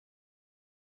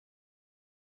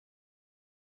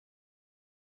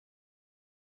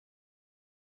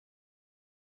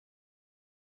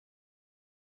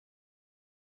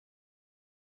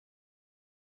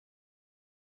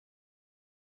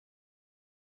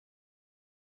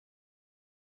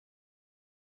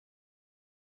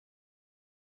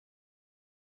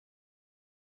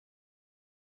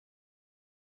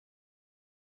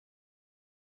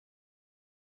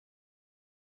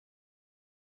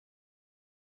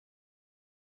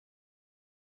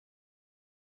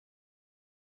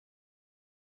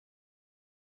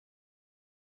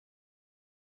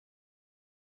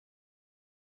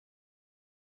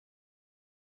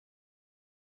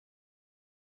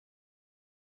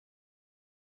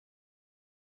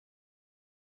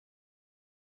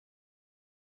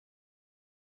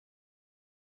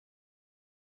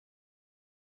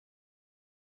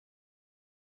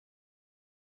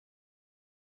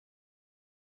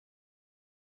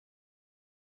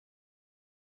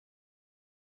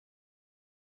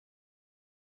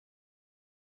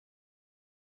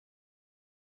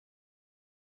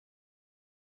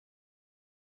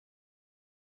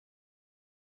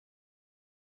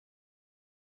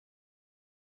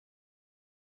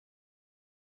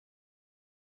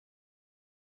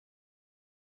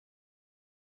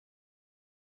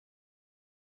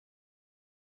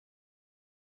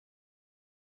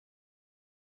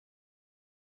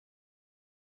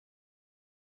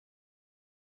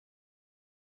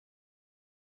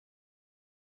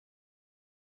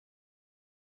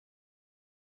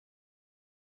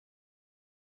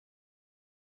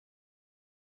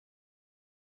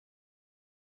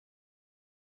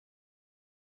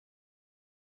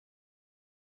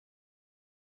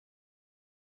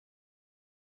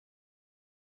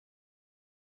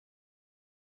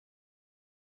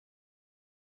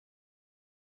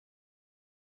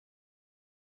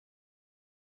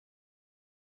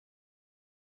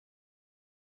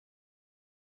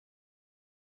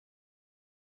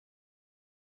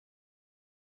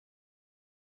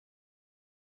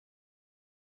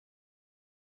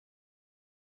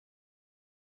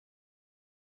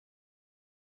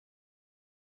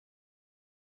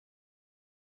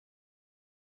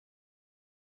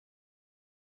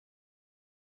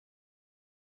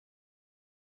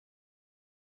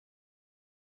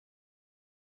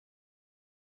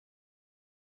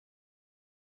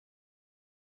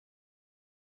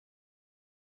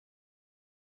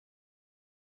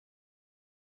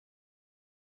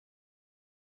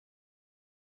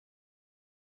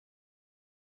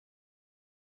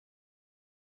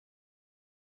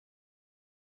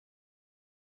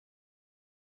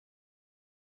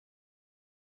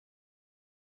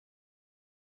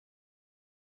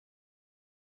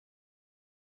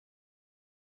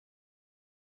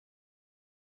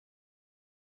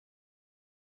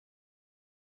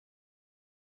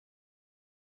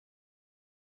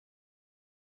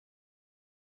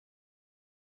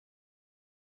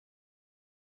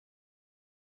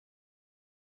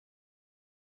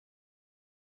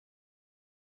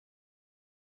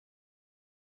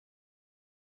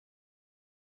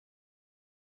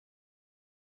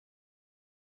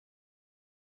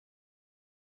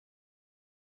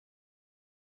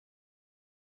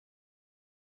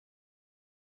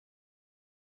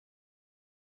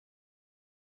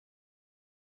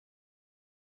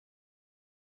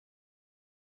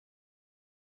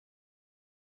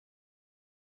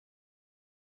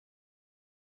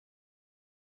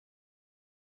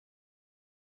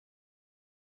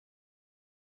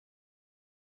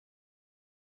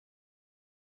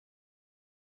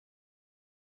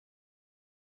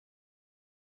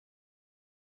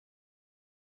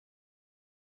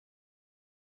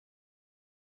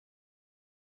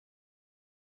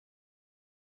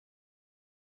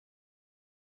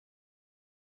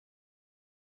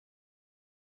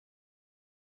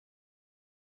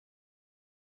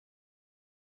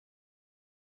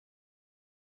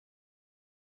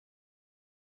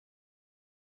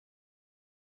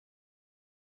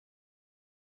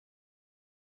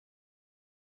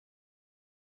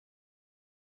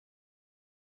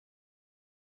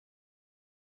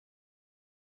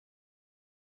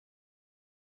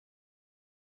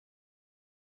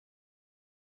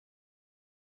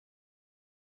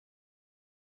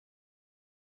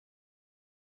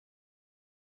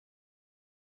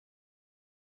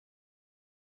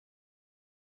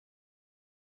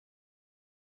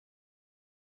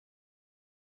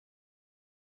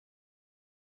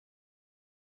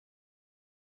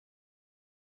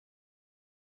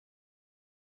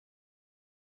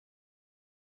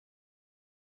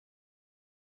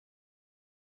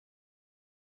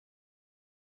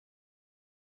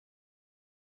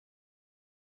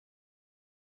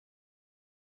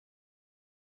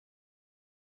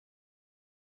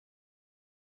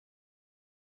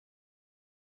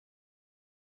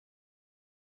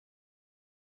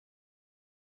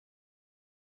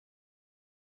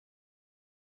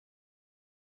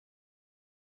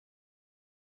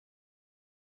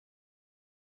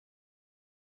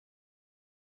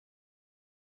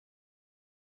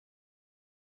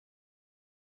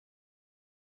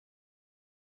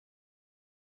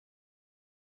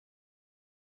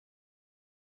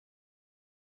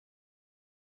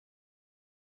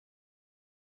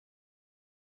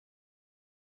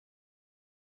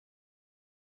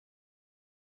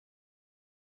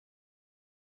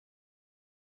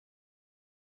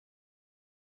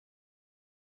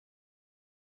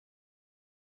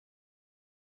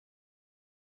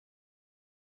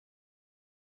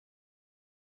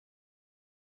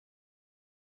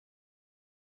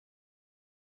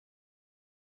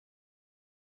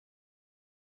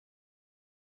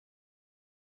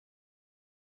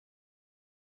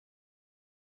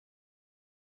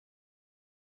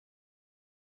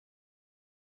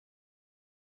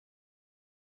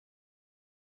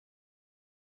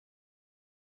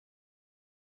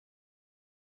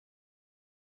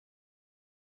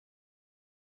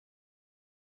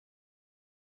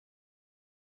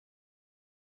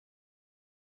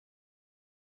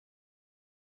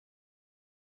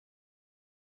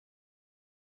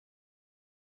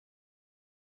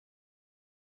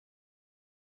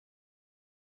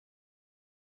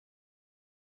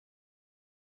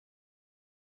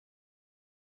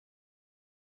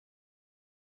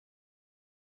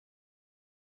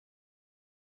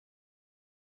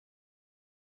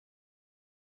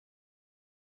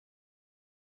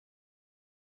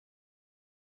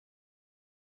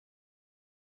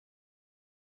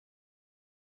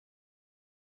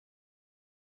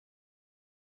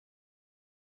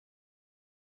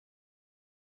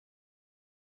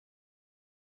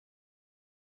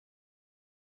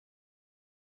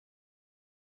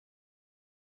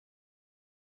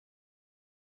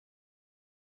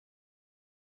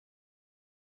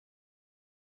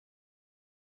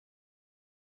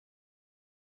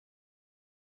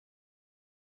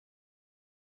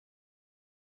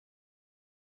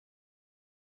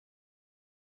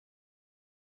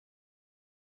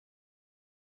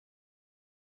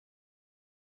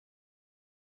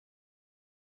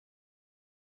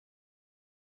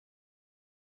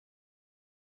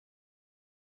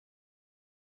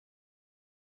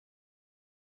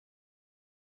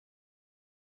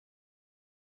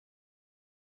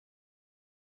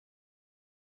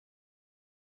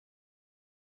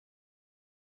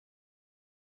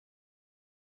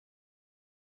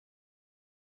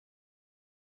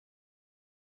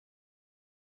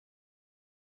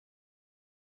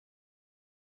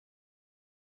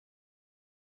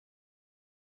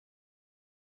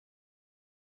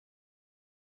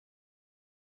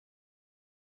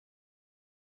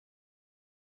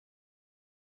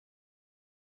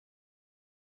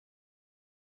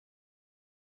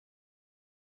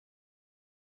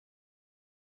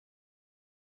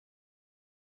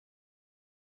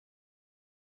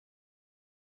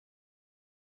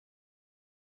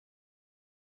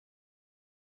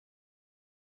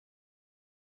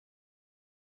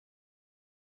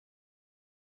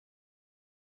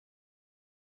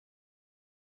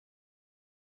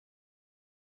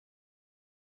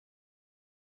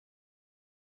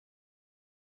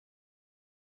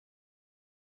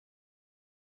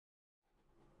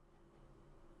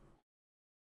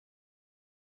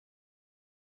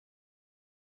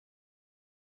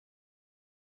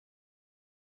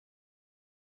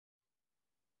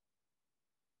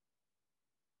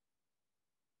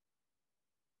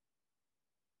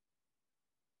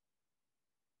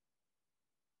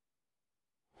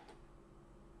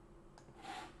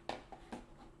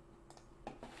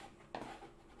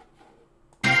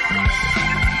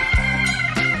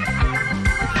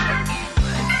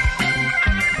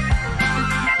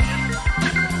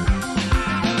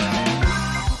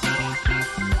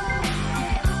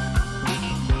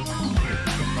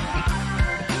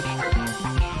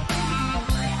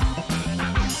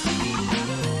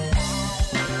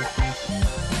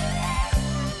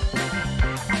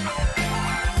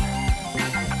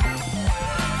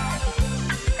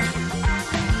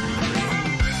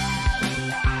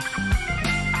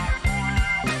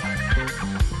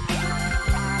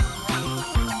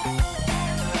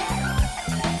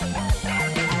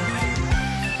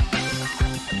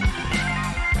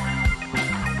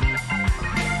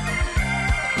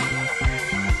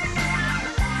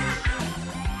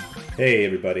Hey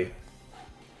everybody,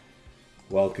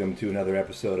 welcome to another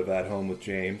episode of At Home with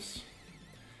James.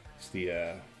 It's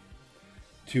the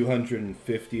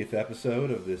 250th episode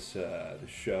of this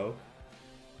show.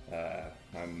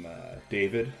 I'm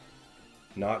David,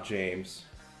 not James.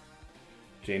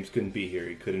 James couldn't be here.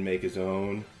 He couldn't make his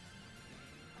own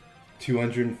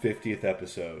 250th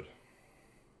episode.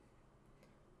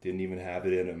 Didn't even have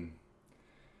it in him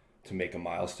to make a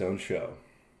milestone show.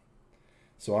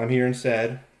 So I'm here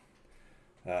instead.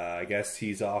 I guess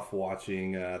he's off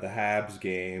watching the Habs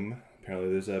game.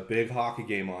 Apparently there's a big hockey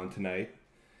game on tonight.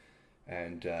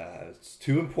 And it's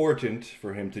too important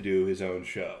for him to do his own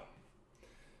show.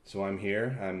 So I'm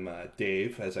here. I'm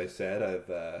Dave, as I said. I've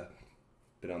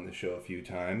been on the show a few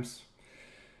times.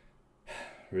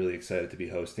 Really excited to be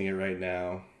hosting it right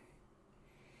now.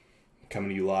 Coming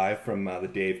to you live from the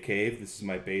Dave Cave. This is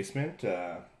my basement.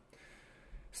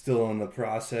 Still in the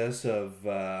process of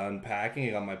unpacking.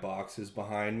 I got my boxes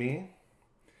behind me.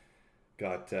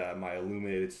 Got my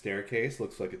illuminated staircase.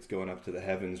 Looks like it's going up to the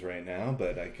heavens right now,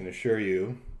 but I can assure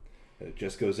you that it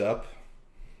just goes up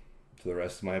to the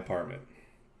rest of my apartment.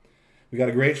 We got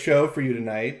a great show for you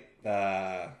tonight.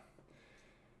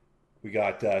 We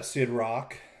got Syd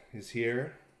Roc is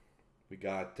here. We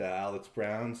got Alex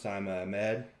Brown, Saima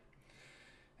Ahmed.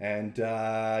 And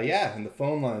and the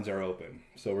phone lines are open.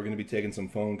 So we're going to be taking some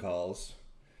phone calls.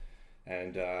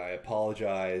 And I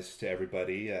apologize to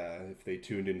everybody if they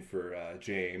tuned in for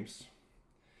James.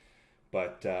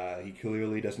 But he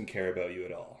clearly doesn't care about you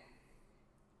at all.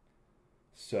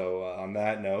 So on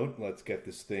that note, let's get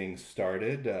this thing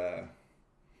started. I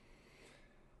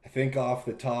think off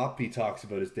the top, he talks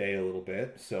about his day a little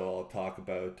bit. So I'll talk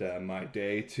about my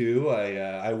day too.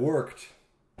 I worked,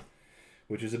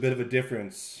 which is a bit of a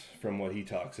difference from what he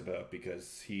talks about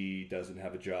because he doesn't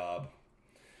have a job.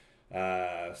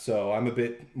 So I'm a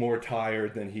bit more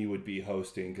tired than he would be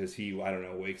hosting because he, I don't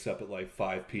know, wakes up at like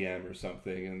 5 p.m. or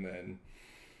something and then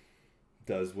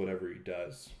does whatever he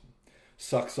does.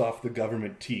 Sucks off the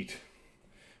government teat.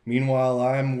 Meanwhile,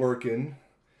 I'm working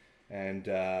and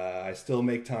I still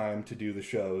make time to do the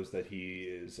shows that he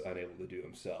is unable to do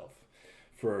himself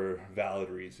for valid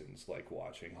reasons like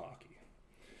watching hockey.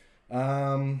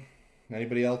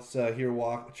 Anybody else here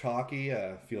watch hockey?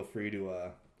 Feel free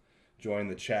to join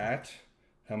the chat.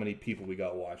 How many people we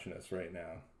got watching us right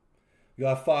now? We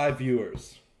got 5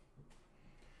 viewers.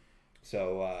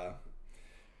 So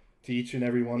to each and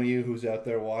every one of you who's out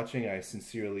there watching, I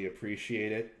sincerely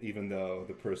appreciate it, even though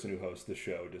the person who hosts the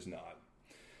show does not.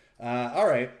 All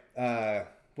right.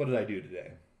 What did I do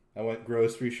today? I went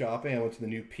grocery shopping. I went to the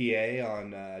new PA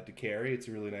on DeCary. It's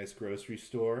a really nice grocery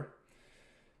store.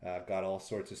 Got all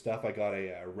sorts of stuff. I got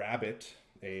a rabbit,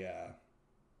 a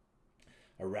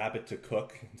rabbit to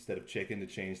cook instead of chicken to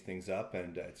change things up,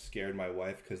 and it scared my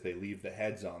wife because they leave the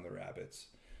heads on the rabbits.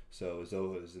 So it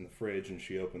was in the fridge, and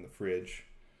she opened the fridge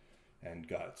and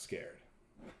got scared.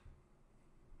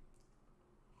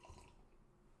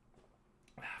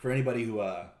 For anybody who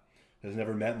has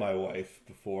never met my wife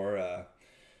before,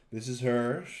 this is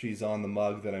her. She's on the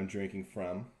mug that I'm drinking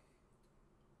from.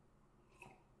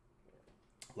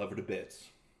 Love her to bits.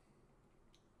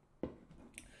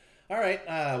 All right,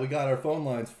 we got our phone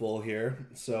lines full here.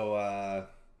 So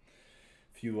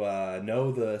if you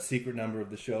know the secret number of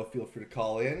the show, feel free to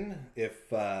call in.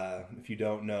 If you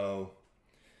don't know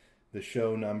the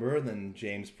show number, then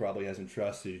James probably hasn't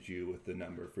trusted you with the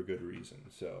number for good reason.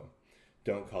 So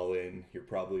don't call in. You're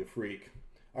probably a freak.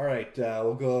 All right,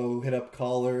 we'll go hit up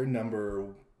caller number.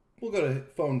 We'll go to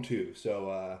phone 2.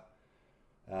 So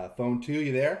phone 2,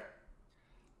 you there?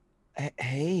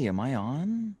 Hey, am I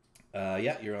on?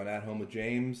 Yeah, you're on At Home with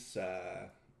James,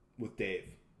 with Dave.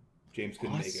 James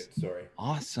couldn't make it, sorry.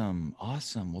 Awesome.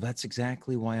 Well, that's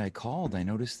exactly why I called. I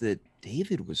noticed that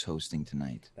David was hosting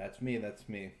tonight. That's me.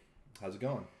 How's it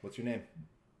going? What's your name?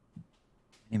 My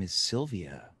name is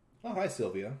Sylvia. Oh, hi,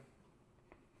 Sylvia.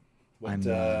 What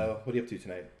are you up to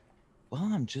tonight? Well,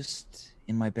 I'm just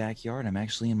in my backyard. I'm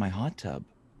actually in my hot tub.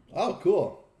 Oh,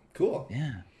 cool.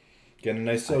 Yeah. Getting a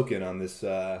nice soak in on this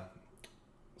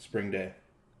spring day.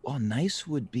 Well, nice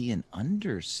would be an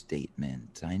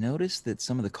understatement. I noticed that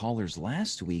some of the callers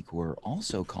last week were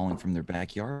also calling from their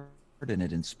backyard, and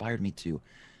it inspired me to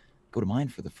go to mine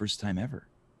for the first time ever.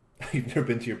 You've never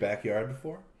been to your backyard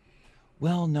before?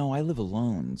 Well, no, I live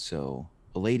alone, so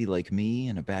a lady like me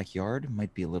in a backyard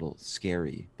might be a little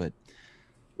scary, but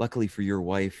luckily for your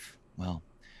wife, well,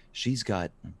 she's got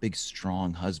a big,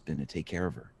 strong husband to take care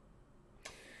of her.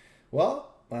 Well,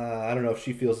 I don't know if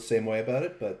she feels the same way about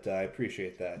it, but I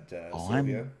appreciate that,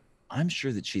 Sylvia. I'm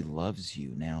sure that she loves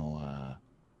you. Now,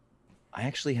 I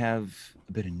actually have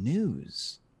a bit of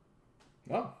news.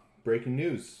 Oh, breaking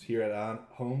news here at On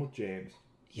Home with James.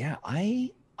 Yeah,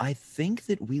 I think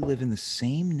that we live in the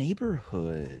same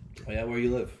neighborhood. Oh yeah, where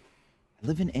you live? I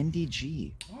live in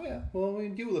NDG. Oh yeah, well we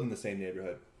do live in the same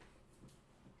neighborhood.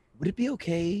 Would it be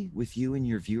okay with you and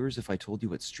your viewers if I told you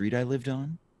what street I lived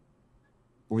on?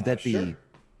 Or Sure.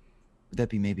 would that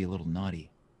be maybe a little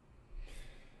naughty?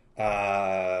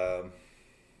 Uh,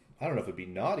 I don't know if it'd be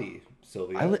naughty, I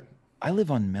Sylvia. li- I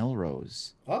live on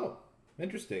Melrose. Oh,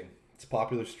 interesting. It's a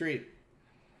popular street.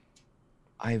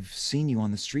 I've seen you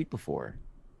on the street before.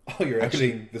 Oh, you're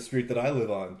Actually, outing the street that I live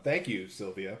on. Thank you,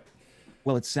 Sylvia.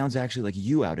 well, it sounds actually like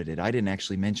you outed it. I didn't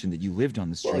actually mention that you lived on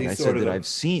the Well, street. I said that I've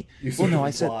seen. you Well, sort no, of I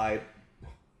said, implied.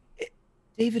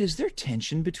 David, is there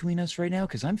tension between us right now?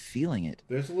 Because I'm feeling it.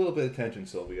 There's a little bit of tension,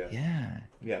 Sylvia. Yeah.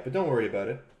 Yeah, but don't worry about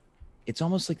it. It's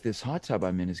almost like this hot tub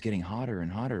I'm in is getting hotter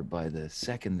and hotter by the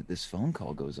second that this phone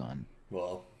call goes on.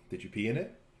 Well, did you pee in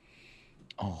it?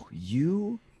 Oh,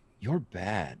 you're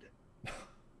bad.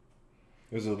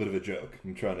 It was a little bit of a joke.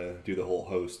 I'm trying to do the whole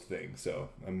host thing, so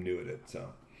I'm new at it. So.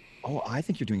 Oh, I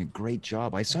think you're doing a great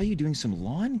job. I saw you doing some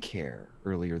lawn care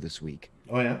earlier this week.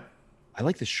 Oh yeah. I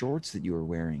like the shorts that you were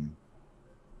wearing.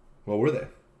 What were they?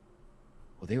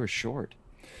 Well, they were short.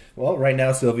 Well, right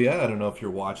now, Sylvia, I don't know if you're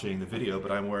watching the video,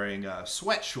 but I'm wearing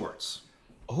sweat shorts.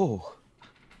 Oh,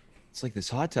 it's like this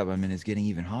hot tub I'm in is getting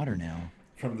even hotter now.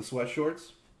 From the sweat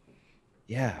shorts?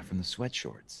 Yeah, from the sweat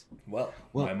shorts. Well,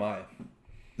 Well, my.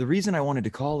 the reason I wanted to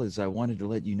call is I wanted to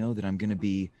let you know that I'm going to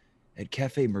be at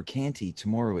Cafe Mercanti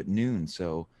tomorrow at noon.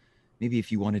 So maybe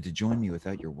if you wanted to join me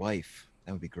without your wife,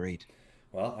 that would be great.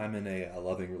 Well, I'm in a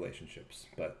loving relationships,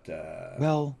 but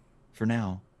Well, for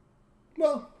now.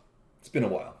 well, it's been a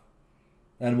while,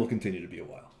 and will continue to be a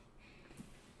while.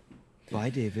 Bye,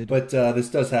 David. But this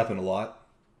does happen a lot.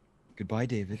 Goodbye,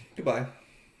 David. Goodbye.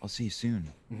 I'll see you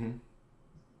soon.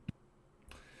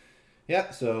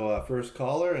 Yeah. So first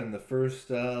caller and the first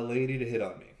lady to hit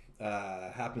on me.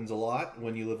 Happens a lot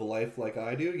when you live a life like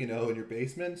I do, you know, in your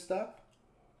basement and stuff.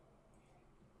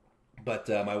 But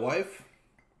my wife,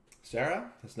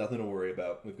 Sarah, has nothing to worry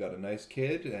about. We've got a nice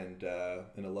kid and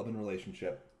an 11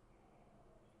 relationship.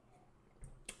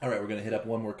 All right, we're going to hit up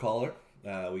one more caller.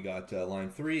 We got line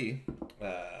 3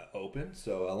 open.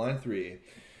 So line 3,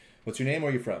 what's your name?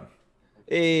 Where are you from?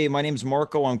 Hey, my name's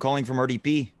Marco. I'm calling from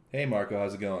RDP. Hey, Marco,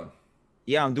 how's it going?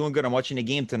 Yeah, I'm doing good. I'm watching the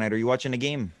game tonight. Are you watching the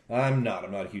game? I'm not.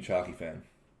 I'm not a huge hockey fan.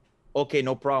 Okay,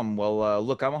 no problem. Well,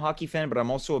 look, I'm a hockey fan, but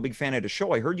I'm also a big fan of the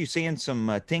show. I heard you saying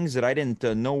some things that I didn't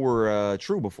know were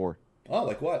true before. Oh,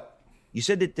 like what? You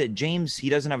said that James, he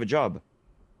doesn't have a job.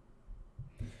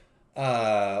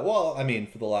 Well, I mean,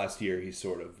 for the last year, he's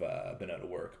sort of been out of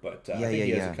work, but I think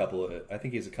he has a couple of. I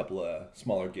think he has a couple of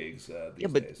smaller gigs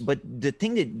these days. But the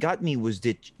thing that got me was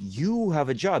that you have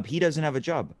a job. He doesn't have a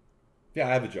job. Yeah,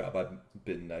 I have a job. I've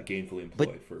been gainfully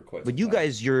employed for quite some But you time.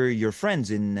 guys, you're friends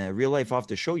in real life off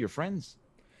the show. You're friends.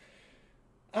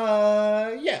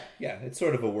 Yeah, it's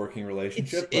sort of a working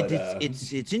relationship, but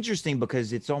It's interesting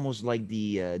because it's almost like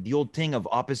the old thing of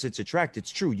opposites attract.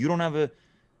 It's true. You don't have a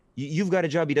you've got a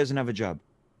job. He doesn't have a job.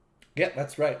 yeah,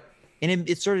 that's right. And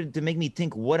it started to make me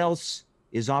think, what else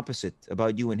is opposite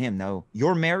about you and him? Now,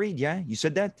 you're married, yeah? You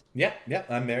said that? Yeah,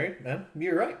 I'm married.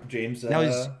 You're right, James. Now,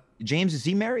 is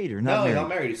he married or not no, married? he's not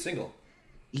married. He's single.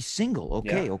 He's single.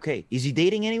 Okay, Yeah. okay. Is he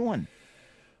dating anyone?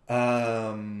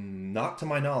 Not to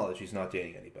my knowledge, he's not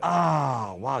dating anybody.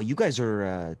 Ah, wow. You guys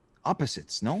are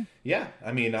opposites, no? Yeah,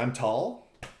 I mean, I'm tall.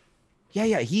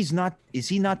 Yeah. He's not. Is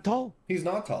he not tall? He's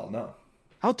not tall. No,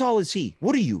 How tall is he?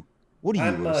 What are you? What are you?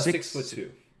 I'm 6'2".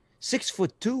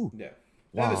 6'2"? Yeah,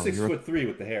 Wow, I'm a you're a- 6'3"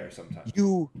 with the hair sometimes.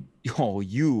 You're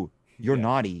Yeah.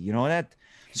 naughty. You know that?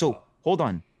 So Well, hold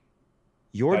on.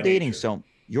 You're by dating nature.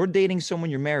 you're dating someone.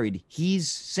 You're married. He's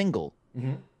single.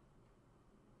 Mhm.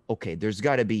 Okay, there's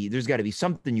got to be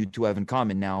something you two have in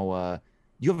common. Now,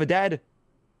 you have a dad.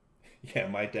 Yeah,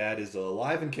 my dad is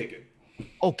alive and kicking.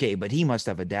 Okay, but he must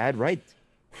have a dad, right?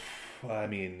 I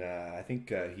mean, I think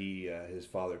his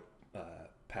father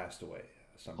passed away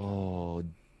sometime. Oh,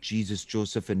 Jesus,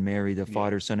 Joseph, and Mary, the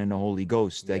Father, Son, and the Holy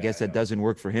Ghost. I Yeah, guess I that know. doesn't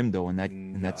work for him though. In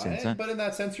that sense, huh? But in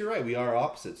that sense, you're right. We are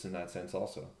opposites in that sense,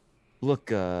 also.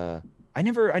 Look, I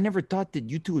never thought that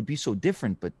you two would be so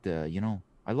different, but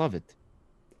I love it.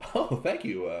 Oh, thank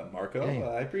you, Marco. Yeah.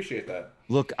 I appreciate that.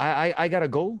 Look, I gotta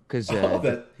go because Oh,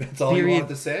 that's all you period- wanted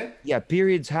to say? yeah,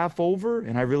 period's half over,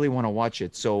 and I really want to watch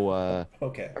it. So,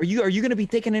 Okay. are you gonna be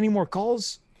taking any more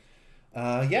calls?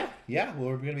 Yeah. Well,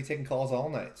 we're going to be taking calls all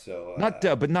night. So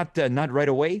Not right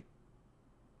away.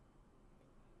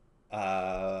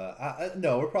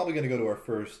 no, we're probably going to go to our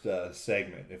first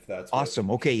segment if that's what-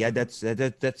 Awesome. Okay, yeah, that's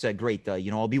great.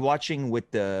 I'll be watching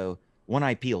with One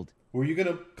eye peeled. Were you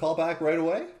gonna call back right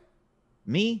away?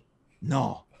 Me?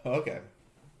 No. Okay.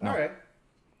 All No. right.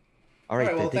 All All right,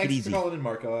 right. Well, take it thanks for easy. calling in,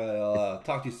 Marco. I'll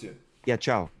talk to you soon. Yeah,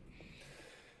 ciao.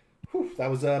 Whew, that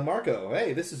was Marco.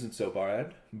 Hey, this isn't so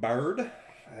bad. Bird.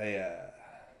 I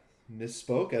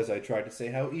misspoke as I tried to say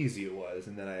how easy it was,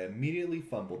 and then I immediately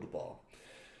fumbled the ball.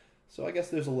 So I guess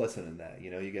there's a lesson in that.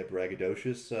 You know, you get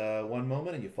braggadocious one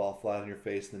moment and you fall flat on your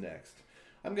face the next.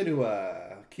 I'm going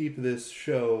to keep this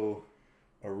show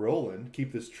a-rolling,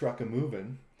 keep this truck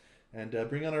a-moving, and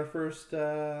bring on our first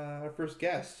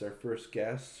guests. Our first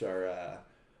guests are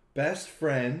best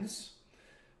friends.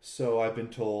 So I've been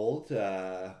told.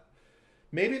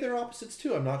 Maybe they're opposites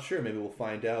too. I'm not sure. Maybe we'll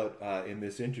find out in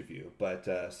this interview. But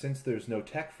since there's no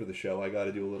tech for the show, I got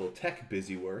to do a little tech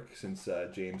busy work since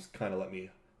James kind of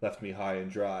left me high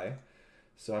and dry.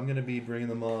 So I'm going to be bringing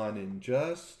them on in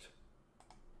just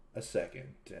a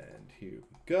second. And here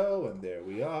we go. And there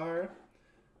we are.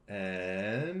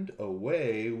 And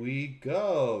away we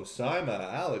go.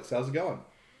 Saima, Alex, how's it going?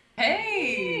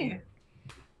 Hey!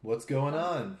 What's going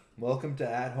on? Welcome to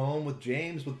At Home with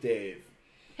James with Dave.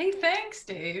 Hey, thanks,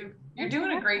 Dave. You're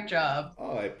doing a great job.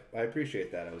 Oh, I appreciate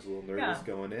that. I was a little nervous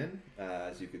going in,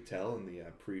 as you could tell in the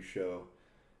pre-show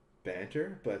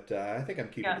banter, but I think I'm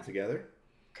keeping it together.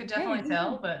 Could definitely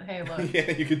tell, but hey, look. Yeah,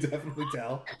 you could definitely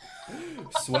tell.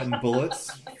 Sweating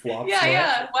bullets, flop Yeah, sweat.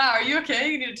 yeah. Wow, are you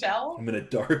okay? You need a towel? I'm in a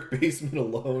dark basement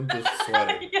alone, just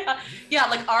sweating. Yeah,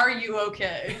 like, are you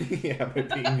okay? Yeah, I'm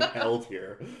being held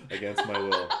here against my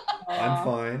will. I'm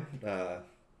fine.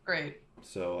 Great.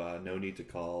 So no need to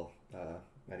call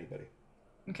anybody.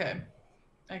 Okay.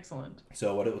 Excellent.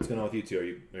 So what's going on with you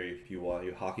two? Are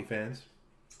you hockey fans?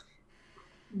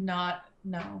 No.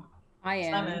 I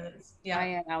am. Yeah. I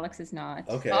am. Alex is not.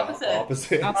 Okay. Opposite.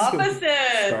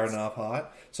 Starting off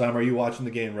hot. Sam, are you watching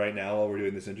the game right now while we're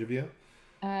doing this interview?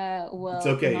 Well, it's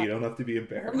okay. You don't have to be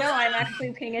embarrassed. No, I'm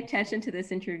actually paying attention to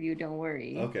this interview. Don't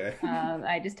worry. Okay.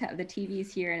 I just have the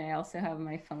TVs here, and I also have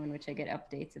my phone, which I get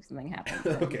updates if something happens.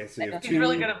 Okay, so you have He's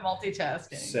really good at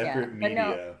multitasking. Separate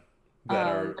media that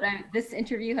are. But this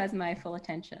interview has my full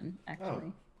attention,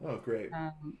 actually. Oh, great.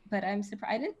 But I'm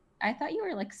surprised. I thought you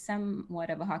were like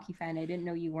somewhat of a hockey fan. I didn't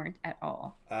know you weren't at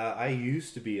all. I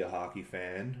used to be a hockey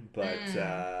fan, but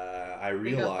I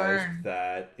realized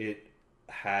that it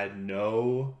had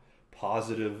no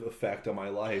positive effect on my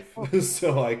life,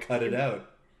 so I cut it out.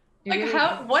 Like,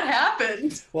 what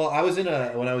happened? Well,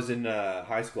 when I was in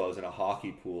high school, I was in a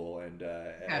hockey pool, and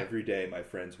every day my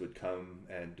friends would come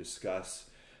and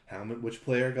discuss which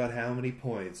player got how many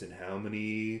points and how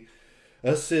many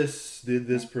assists did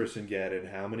this person get and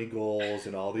how many goals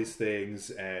and all these things,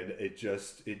 and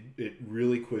it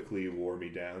really quickly wore me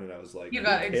down, and I was like, you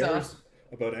got exhausted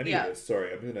about any of this.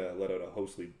 Sorry, I'm gonna let out a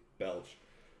hostly belch.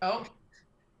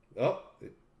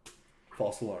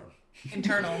 False alarm.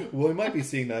 Internal. Well, we might be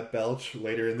seeing that belch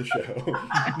later in the show.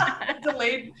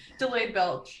 delayed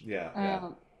belch. Yeah.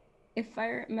 If I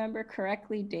remember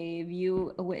correctly, Dave,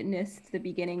 you witnessed the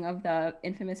beginning of the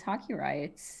infamous hockey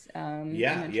riots.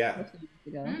 Yeah.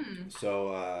 So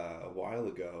a while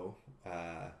ago,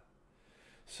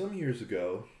 some years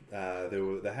ago, there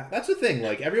were that's the thing.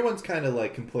 Like, everyone's kind of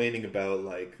like complaining about,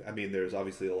 like, I mean, there's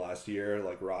obviously the last year,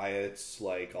 like riots,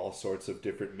 like all sorts of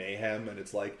different mayhem, and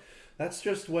it's like, that's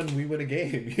just when we win a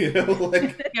game, you know?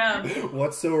 Like,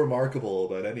 what's so remarkable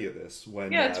about any of this?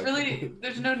 When it's really,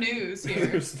 there's no news here.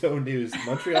 There's no news.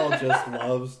 Montreal just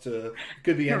loves to,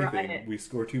 could be anything. Right. We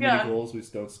score too many goals. We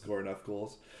don't score enough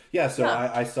goals. Yeah, so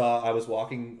I was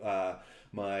walking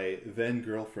my then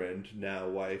girlfriend, now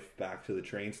wife, back to the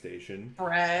train station.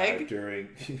 Brag. During,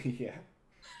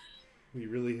 we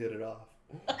really hit it off.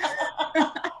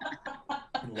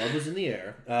 Love was in the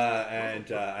air, and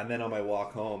then on my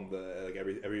walk home,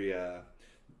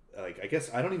 I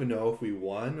guess I don't even know if we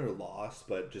won or lost,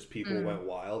 but just people went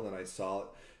wild, and I saw it.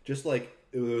 Just like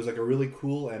there was like a really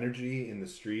cool energy in the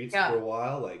streets for a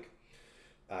while, like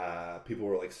people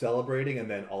were like celebrating, and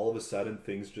then all of a sudden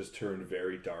things just turned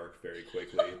very dark very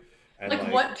quickly. And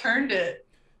like what turned it?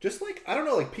 Just like, I don't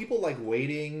know, like people like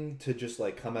waiting to just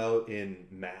like come out in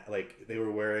like they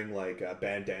were wearing like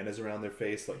bandanas around their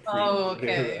face, like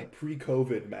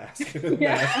pre-COVID mask.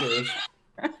 Maskers.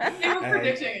 They were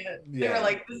predicting it. They were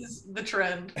like, this is the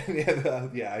trend.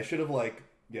 I should have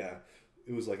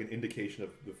it was like an indication of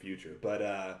the future.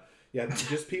 But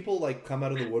just people like come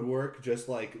out of the woodwork, just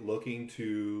like looking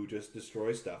to just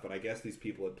destroy stuff. And I guess these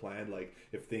people had planned, like,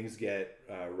 if things get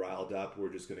riled up,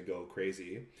 we're just gonna go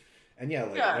crazy. And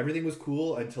everything was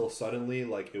cool until suddenly,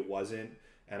 like, it wasn't.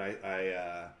 And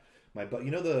you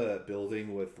know the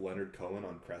building with Leonard Cohen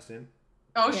on Crescent?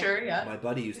 Oh, Yeah. sure, yeah. My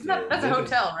buddy used to. That's a live in-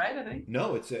 hotel, right? I think.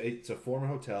 No, it's a former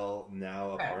hotel,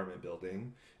 now Okay. apartment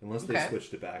building, unless they Okay.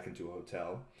 switched it back into a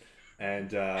hotel,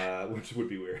 and which would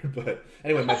be weird. But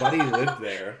anyway, my buddy lived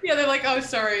there. Yeah, they're like, oh,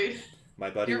 sorry, My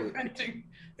buddy, you're renting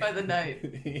by the night.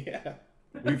 yeah,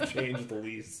 we've changed the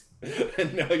lease,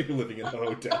 and now you're living in the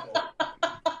hotel.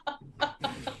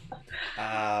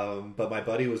 But my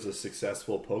buddy was a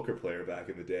successful poker player back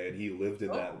in the day, and he lived in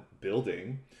that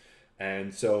building.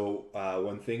 And so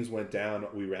when things went down,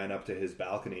 we ran up to his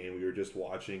balcony, and we were just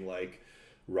watching like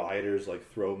rioters like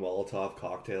throw Molotov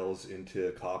cocktails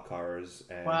into cop cars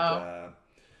and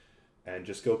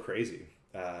just go crazy.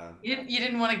 You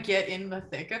didn't want to get in the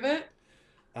thick of it?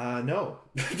 No.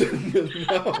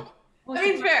 No. I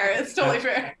mean, fair. It's totally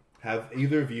fair. Have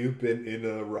either of you been in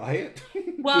a riot?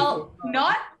 Well,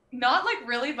 not like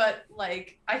really, but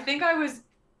like I think I was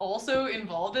also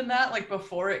involved in that like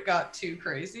before it got too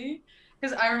crazy.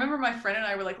 Because I remember my friend and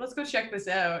I were like, let's go check this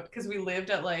out, because we lived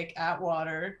at like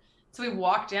Atwater. So we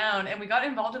walked down and we got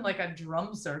involved in like a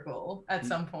drum circle at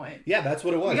some point. Yeah, that's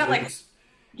what it was. We got like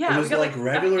it was like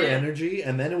regular sucked in. energy,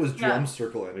 and then it was drum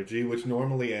circle energy, which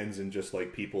normally ends in just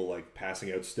like people like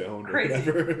passing out stoned or Crazy.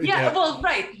 whatever. Yeah, well,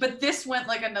 right. But this went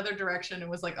like another direction. It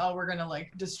was like, oh, we're gonna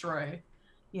like destroy,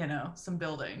 some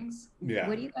buildings. Yeah.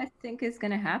 What do you guys think is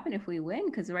going to happen if we win?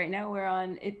 Because right now we're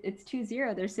on, it's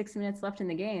 2-0. There's 6 minutes left in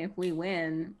the game. If we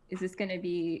win, is this going to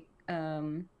be...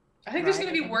 I think there's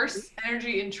gonna be worse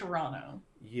energy in Toronto.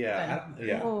 Yeah,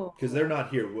 because they're not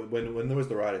here. When there was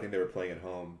the riot, I think they were playing at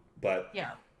home. But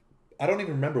yeah, I don't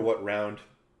even remember what round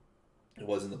it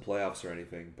was in the playoffs or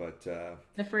anything. But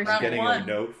the first I'm getting round a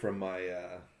note from my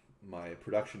my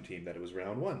production team that it was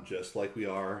round 1, just like we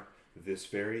are this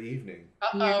very evening.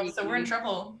 Uh-oh, so we're in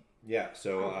trouble. Yeah,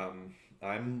 so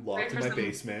I'm locked in my some-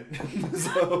 basement.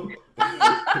 So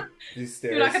these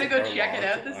stairs. You're not gonna go are check it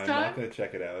locked. out this I'm time? not gonna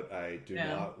check it out. I do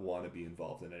not want to be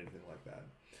involved in anything like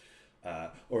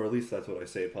that. Or at least that's what I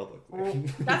say publicly. Well,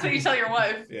 that's what you tell your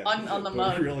wife Yeah. on the But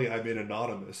mug. really, I'm in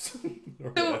anonymous or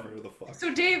whatever the fuck.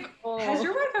 So Dave, has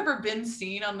your wife ever been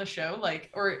seen on the show?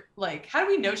 How do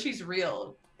we know she's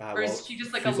real? Or is she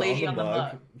just like a she's lady on the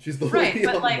mug? She's the Right, lady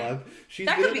but, on like, the mug. She's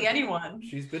That been could in be anyone.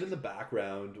 She's been in the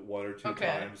background 1 or 2 Okay.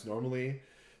 times, normally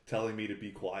telling me to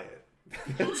be quiet.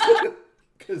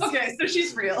 Okay, so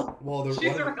she's real. Well,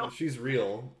 Real. she's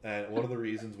real, and one of the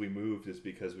reasons we moved is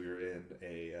because we were in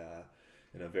a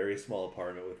very small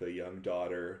apartment with a young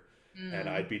daughter, and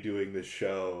I'd be doing this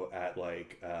show at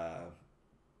like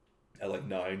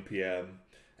 9 p.m.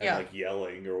 and like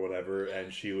yelling or whatever,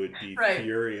 and she would be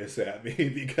furious at me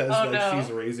because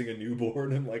she's raising a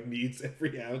newborn and like needs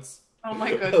every ounce Oh my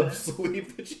of goodness.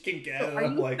 sleep that she can get. And Are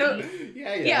I'm you like, so-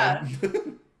 yeah.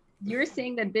 You're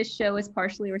saying that this show is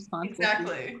partially responsible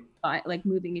Exactly. for like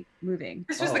moving.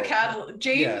 This was the catalyst.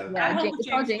 James, Yeah. I hope It's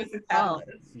all James was the James' fault.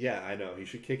 catalyst. Yeah, I know he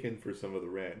should kick in for some of the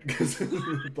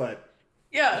rant, but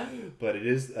Yeah. but it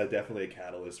is definitely a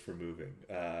catalyst for moving.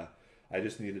 I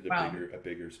just needed Wow. a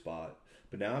bigger spot.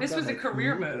 But now I've This got was a my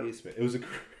career cool move. basement. It was a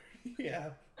yeah.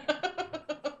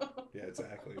 Yeah,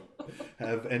 exactly.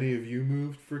 Have any of you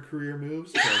moved for career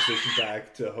moves? Transition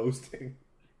back to hosting.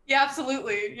 Yeah,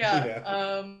 absolutely. Yeah.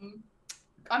 Yeah.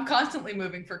 I'm constantly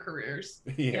moving for careers.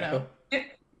 Yeah.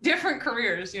 Different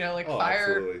careers. Like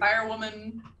absolutely.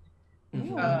 firewoman.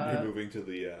 You're moving to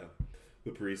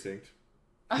the precinct.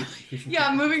 Yeah,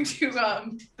 I'm moving to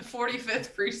the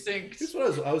 45th precinct. Here's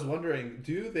what I was wondering: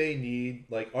 do they need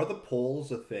are the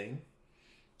polls a thing?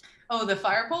 Oh, the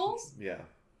fire poles? Yeah.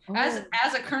 As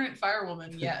a current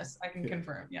firewoman, yes, I can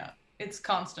confirm. Yeah, it's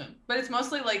constant, but it's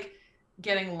mostly like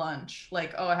getting lunch.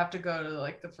 Like, oh, I have to go to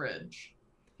like the fridge.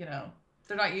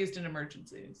 They're not used in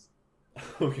emergencies.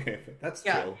 Okay, that's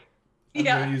Yeah. chill. I'm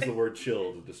Yeah. gonna use the word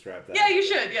chill to describe that. Yeah, you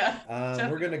should. Yeah.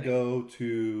 We're gonna go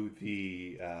to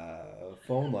the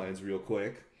phone lines real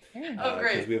quick. Oh,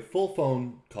 great. Because we have full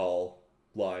phone call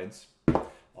lines.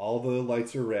 All the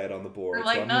lights are red on the board. They're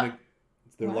lighting up.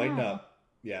 They're Wow. lighting up.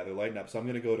 Yeah, they're lighting up. So I'm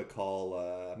gonna go to call.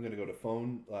 I'm gonna go to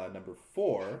phone number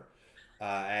 4.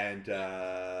 And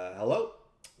hello,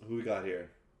 who we got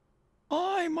here?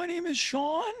 Hi, my name is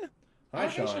Sean. Hi, Hi,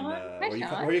 Sean. Sean. Where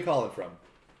are you calling from?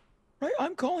 Right,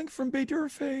 I'm calling from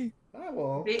Baydurfé.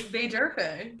 Well, Bay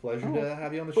Durfee. pleasure to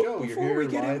have you on the But show. You're before here we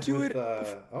get live into with. it,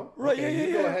 Right, yeah, you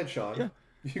yeah, go ahead, Sean. yeah.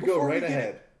 You go Before we right get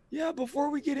ahead. Yeah, before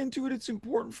we get into it, it's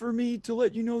important for me to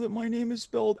let you know that my name is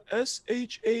spelled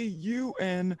Shaun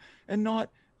and not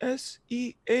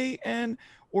Sean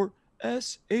or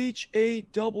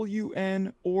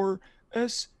Shawn or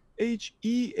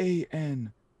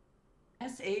Shean.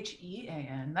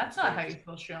 Shean. That's not how you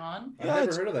spell Sean. I've Yeah, never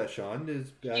it's- heard of that, Sean.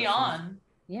 Sean.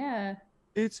 Yeah.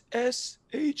 It's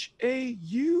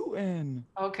Shaun.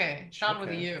 Okay, Sean with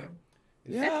a Okay. U.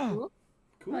 Yeah. That's cool.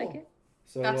 Cool. I like it.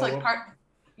 So That's like that's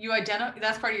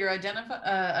part of your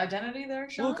identity there,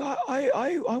 Sean? Look,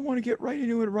 I want to get right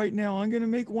into it right now. I'm gonna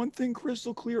make one thing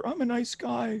crystal clear. I'm a nice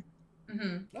guy.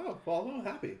 Oh, well, I'm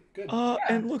happy. Good.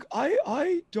 And look,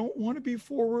 I don't want to be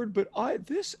forward, but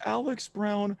this Alex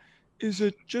Brown is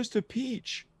just a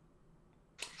peach.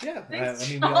 Yeah, Thanks, I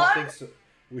mean, Sean.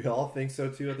 we all think so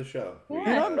too at the show.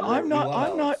 Yeah. And We love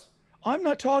Alex. I'm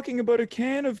not talking about a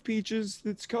can of peaches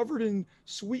that's covered in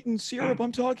sweetened syrup.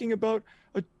 I'm talking about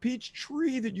a peach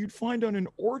tree that you'd find on an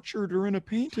orchard or in a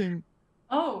painting.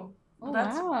 Oh, Oh,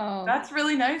 that's wow. that's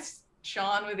really nice,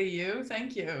 Sean with a U.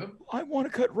 Thank you. I want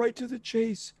to cut right to the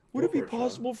chase. Would Go it be for it, Sean.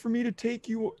 possible for me to take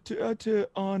you to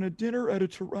on a dinner at a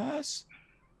terrace?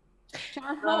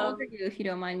 Sean, how old are you, if you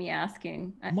don't mind me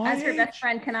asking? My As your best age?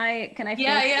 friend, can I Yeah, force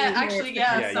yeah, you here actually, to-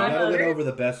 yeah. Yeah, you so gotta I'm win a- over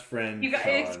the best friend, You got-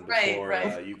 Sean, it's right, before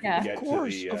right. you can Yeah. get Of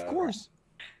course, to the. of course.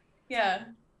 Yeah.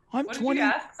 I'm What 20, did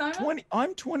you ask, Simon? 20.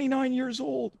 I'm 29 years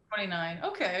old, 29.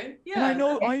 Okay. Yeah. and I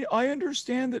know I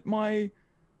understand that my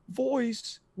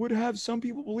voice would have some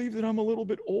people believe that I'm a little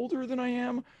bit older than I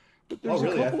am, but there's Oh,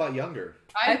 really? a couple. I thought younger.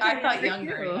 I thought thought you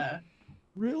younger. were Yeah.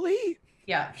 Really?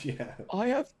 Yeah. Yeah. I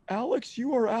have Alex.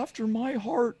 You are after my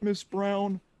heart, Miss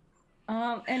Brown.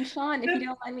 And Sean, if you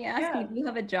don't mind me asking, Yeah. do you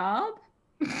have a job?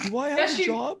 Do I have Yes, a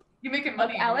job? You're making Look,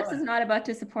 money. Alex is not about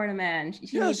to support a man.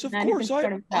 She Yes, needs a of man who can course. support I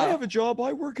himself. have a job.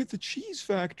 I work at the cheese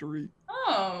factory.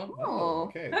 Oh. Oh.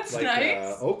 Okay. That's like,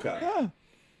 nice. Oka. Yeah.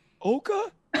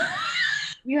 Oka?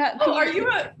 You have. Oh,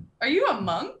 are you a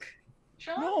monk,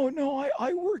 Sean? No.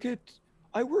 I work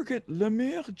at Le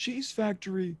Maire Cheese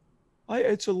Factory.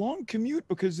 It's a long commute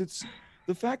because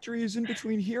the factory is in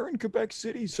between here and Quebec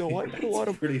City, so I put a lot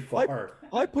It's of pretty far.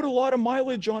 I put a lot of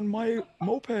mileage on my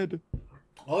moped.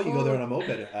 Oh, you go there on a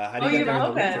moped. How do Oh, you you get there in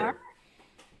have the a moped. winter?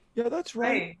 Yeah, that's right.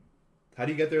 Right. How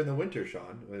do you get there in the winter,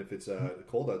 Sean? If it's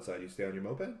cold outside, you stay on your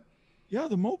moped? Yeah,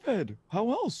 the moped.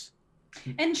 How else?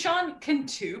 And Sean, can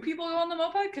two people go on the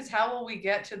moped? Because how will we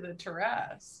get to the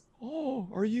terrace? Oh,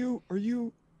 are you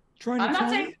trying to I'm tell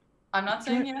not me saying. I'm not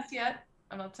saying yes yet.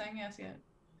 I'm not saying yes yet.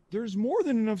 there's more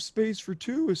than enough space for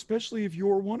two, especially if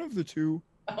you're one of the two?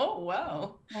 Oh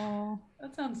wow, Oh.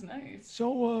 that sounds nice.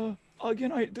 So,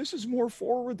 again, this is more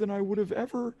forward than I would have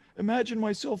ever imagined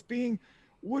myself being.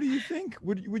 What do you think?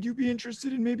 Would you be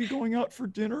interested in maybe going out for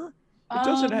dinner?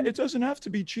 It doesn't have to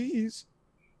be cheese.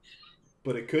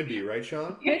 But it could be, right,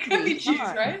 Sean? It could be cheese,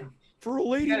 Fun. right? For a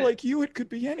lady Got it. like you, it could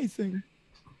be anything.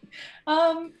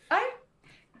 I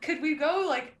could we go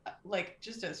like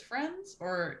just as friends,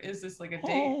 or is this like a date?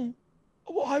 Oh,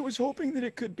 well, I was hoping that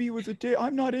it could be with a date.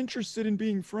 I'm not interested in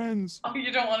being friends. Oh,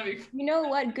 you don't want to be. You know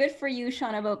what? Good for you,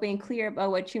 Sean, about being clear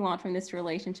about what you want from this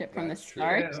relationship from That's the true.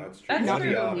 start. That's true. That's You gotta be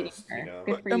true. honest, you know.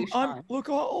 Good for you, Sean. Look,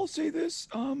 I'll say this.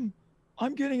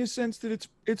 I'm getting a sense that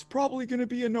it's probably going to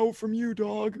be a no from you,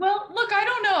 dog. Well, look, I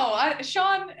don't know,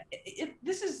 Sean.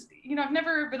 This is I've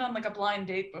never been on like a blind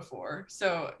date before,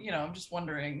 so I'm just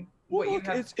wondering what Well, look,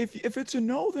 you have. if it's a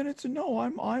no, then it's a no.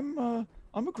 I'm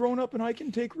a grown up and I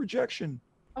can take rejection.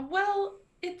 Well,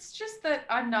 it's just that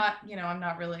I'm not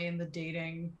really in the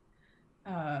dating,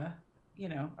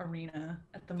 arena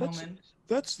at the moment.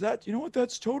 You know what?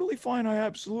 That's totally fine. I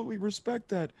absolutely respect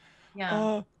that.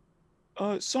 Yeah.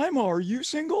 Saima, are you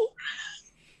single?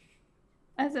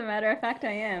 As a matter of fact,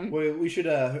 I am. Well, we should.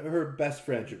 Her best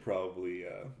friend should probably.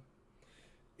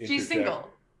 She's interject. single.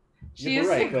 She Yeah, is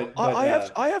but right, single.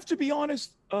 but I have to be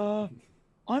honest.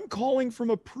 I'm calling from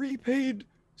a prepaid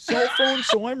cell phone,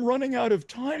 so I'm running out of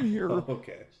time here.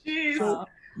 okay. Jeez. So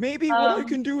maybe what I Um,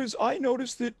 can do is I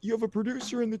noticed that you have a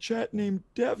producer in the chat named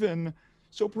Devin,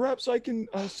 so perhaps I can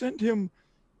send him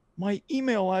my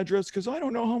email address because I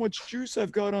don't know how much juice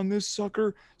I've got on this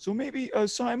sucker. So maybe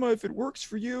Saima, if it works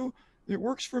for you, it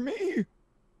works for me.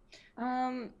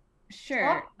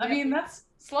 Sure. I mean, that's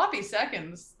sloppy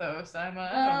seconds, though, Simon.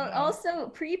 I don't know. Also,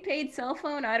 prepaid cell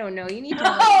phone. I don't know. You need to.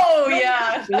 Oh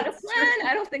yeah. Data that's plan?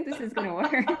 I don't think this is gonna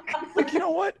work. Look, you know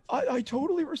what? I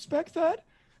totally respect that.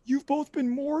 You've both been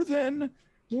more than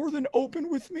open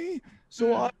with me.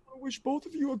 So I wish both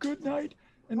of you a good night,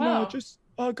 and Wow.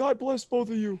 God bless both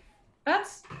of you.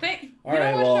 That's All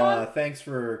right. Well, Sean? thanks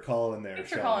for calling there, Thanks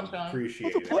for Sean. calling, Sean.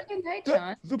 Appreciate Well, it. Have a good night,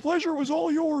 John. The pleasure was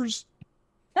all yours.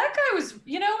 That guy was,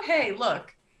 hey,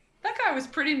 look, that guy was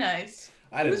pretty nice.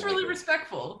 I He didn't was really like him.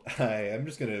 respectful. I'm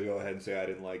just gonna go ahead and say I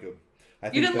didn't like him. I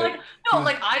You think didn't that like? No, he-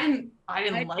 like I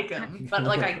didn't like him, but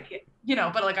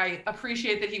like I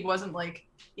appreciate that he wasn't like,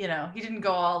 he didn't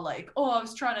go all like, oh, I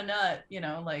was trying to nut,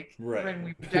 like Right. when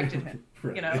we rejected him.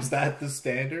 Right. you know? Is that the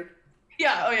standard?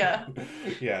 Yeah. Oh yeah.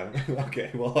 Yeah.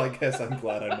 Okay. Well, I guess I'm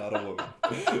glad I'm not a woman.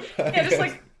 Yeah. Just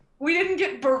like we didn't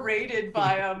get berated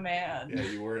by a man. Yeah,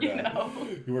 you weren't. You know?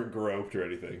 You weren't groped or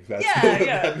anything. That's, Yeah,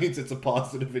 yeah. That means it's a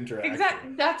positive interaction.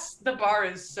 Exactly. That's the bar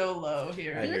is so low I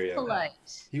here. He hear was you.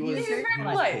 polite. He was very he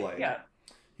polite. was Yeah.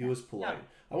 He was polite.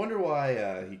 I wonder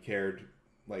why he cared.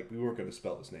 Like, we weren't going to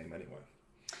spell his name anyway.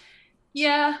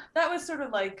 Yeah, that was sort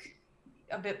of like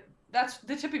a bit. That's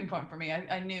the tipping point for me.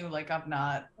 I knew like I'm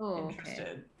not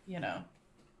interested, you know,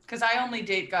 because I only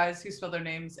date guys who spell their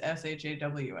names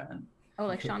Shawn. Oh,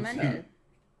 like Shawn Mendes.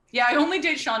 Yeah, I only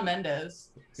date Shawn Mendes.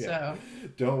 So Yeah.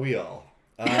 Don't we all?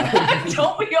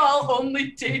 don't we all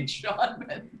only date Shawn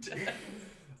Mendes?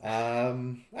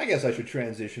 I guess I should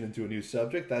transition into a new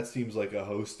subject. That seems like a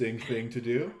hosting thing to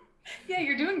do. Yeah,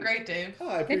 you're doing great, Dave. Oh,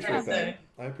 I appreciate that.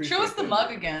 Show us the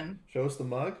mug again. Show us the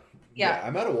mug? Yeah.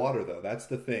 I'm out of water, though. That's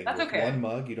the thing. That's With okay. one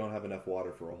mug, you don't have enough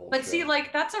water for a whole But show. see,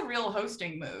 like, that's a real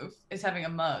hosting move, is having a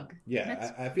mug.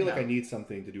 Yeah, I feel like I need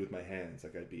something to do with my hands.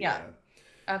 Like, I'd be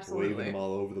Absolutely. waving them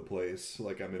all over the place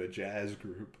like I'm in a jazz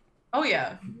group. Oh,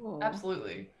 yeah. Whoa.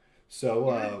 Absolutely.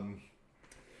 So,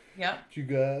 Yeah.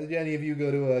 did any of you go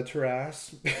to a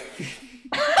terrace?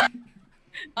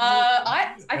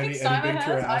 I think any Saima big has.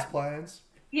 terrace plans?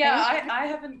 Yeah, I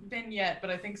haven't been yet, but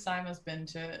I think Saima's been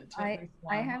to I at least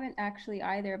one. haven't actually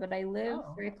either, but I live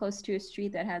very close to a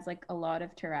street that has like a lot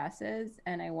of terraces,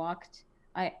 and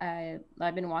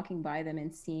I've been walking by them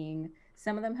and seeing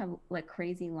some of them have like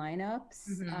crazy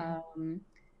lineups.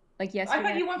 Like yesterday. I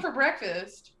thought you went for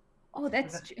breakfast. Oh,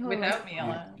 that's true. Without me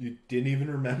on. You didn't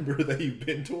even remember that you've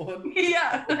been to one?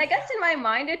 Yeah. I guess in my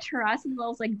mind, a terrace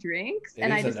involves like drinks, It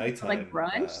and is I a just went for, like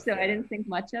nighttime, brunch, so I fair. didn't think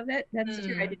much of it. That's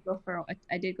true. I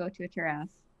did go to a terrace.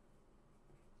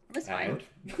 It was fine.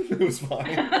 And? It was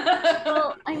fine.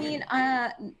 Well, I mean,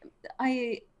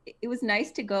 it was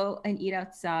nice to go and eat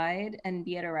outside and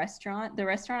be at a restaurant. The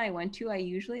restaurant I went to, I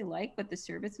usually like, but the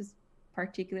service was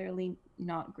particularly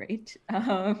not great.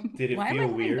 Did it why am I feel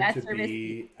having weird bad to service?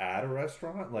 be at a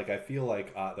restaurant? Like, I feel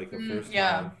like the first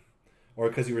yeah. time, or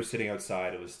because you were sitting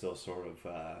outside, it was still sort of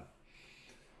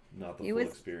not the full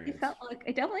experience.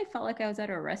 It definitely felt like I was at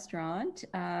a restaurant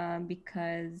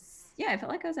because I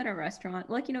felt like I was at a restaurant.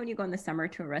 Like, you know, when you go in the summer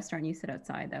to a restaurant, you sit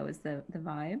outside. That was the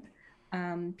vibe.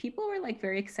 People were like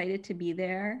very excited to be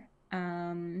there.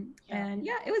 And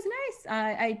it was nice.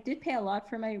 I did pay a lot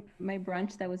for my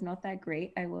brunch. That was not that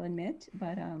great, I will admit,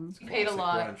 but You paid a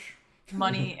lot. Brunch.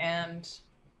 Money and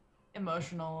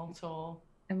emotional toll.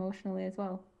 Emotionally as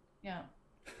well. Yeah.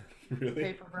 Really?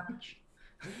 Pay for brunch.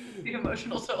 The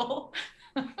emotional toll.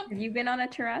 Have you been on a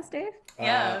terrace, Dave?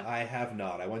 Yeah. I have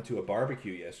not. I went to a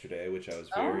barbecue yesterday, which I was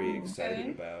very excited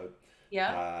about.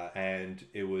 Yeah. And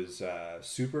it was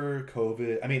super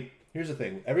COVID. I mean, here's the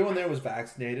thing. Everyone there was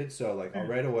vaccinated, so like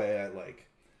right away I like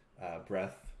a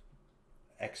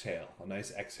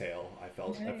nice exhale. I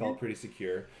felt pretty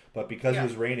secure. But because it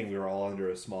was raining, we were all under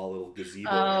a small little gazebo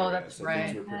area, that's so right.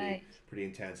 things were pretty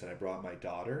intense. And I brought my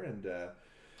daughter, and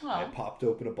I popped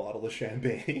open a bottle of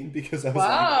champagne because I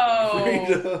was like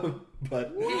freedom.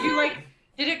 But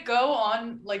did it go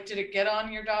on? Like, did it get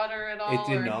on your daughter at all? It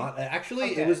did not.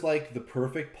 Actually, it was like the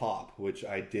perfect pop, which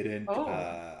I didn't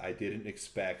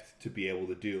expect to be able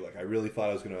to do. Like, I really thought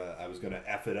I was gonna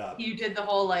F it up. You did the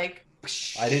whole like.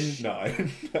 I didn't. No, I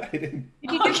didn't.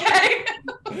 Okay.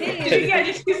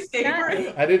 Did you savor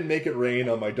it? I didn't make it rain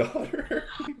on my daughter.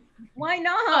 Why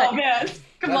not? Oh man,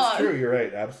 come on. That's true. You're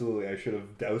right. Absolutely. I should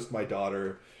have doused my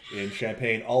daughter in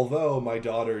champagne. Although my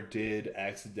daughter did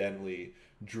accidentally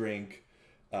drink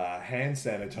hand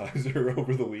sanitizer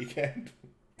over the weekend,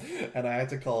 and I had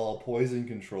to call poison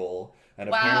control. And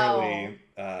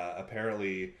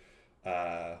apparently,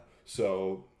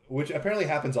 which apparently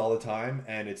happens all the time,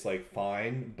 and it's like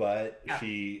fine, but I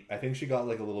think she got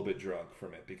like a little bit drunk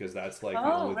from it, because that's like the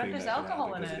only thing that can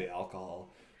happen because of the alcohol.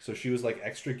 So she was like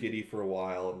extra giddy for a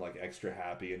while and like extra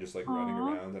happy and just like running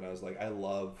around, and I was like, I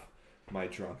love my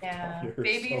drunk daughter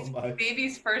so much.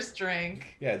 Baby's first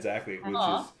drink. Yeah, exactly. Which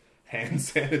is hand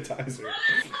sanitizer,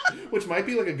 which might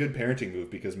be like a good parenting move,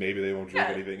 because maybe they won't drink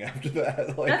anything after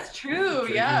that. Like, that's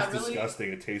true. Yeah, it's really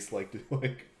disgusting. It tastes like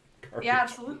garbage. Yeah,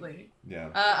 absolutely. Yeah.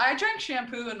 I drank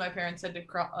shampoo, and my parents said to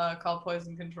call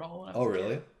poison control. When I was a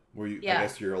really? kid. Were you? Yeah. I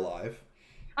guess you're alive.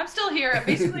 I'm still here.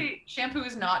 Basically, shampoo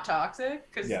is not toxic,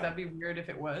 because that'd be weird if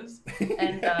it was.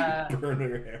 And burn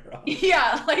your hair off.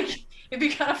 Yeah, like it'd be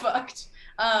kind of fucked.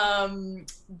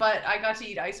 But I got to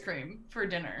eat ice cream for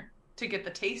dinner to get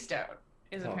the taste out.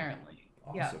 Apparently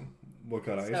awesome. What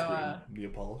kind of ice cream?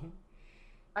 Neapolitan?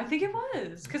 I think it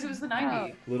was because it was the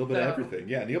 90s. A little bit of So- everything.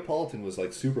 Yeah, Neapolitan was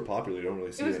like super popular. You don't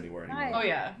really see It it was- anywhere Right. anymore. Oh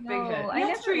yeah, big No, hit. I Yeah,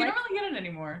 that's never true. You liked- don't really get it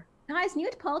anymore. Guys,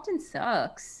 Neapolitan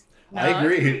sucks. No, I it's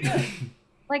agree. pretty good.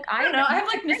 Like I don't know, I have,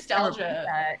 like, my friends never nostalgia. like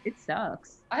that. It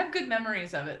sucks. I have good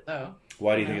memories of it though.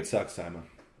 Why do you think it sucks, Saima?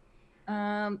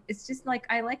 It's just like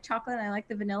I like chocolate and I like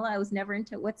the vanilla. I was never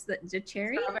into what's the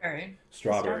cherry? Strawberry.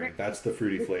 Strawberry. Strawberry. That's the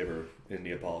fruity flavor in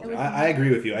Neapolitan. It was- I agree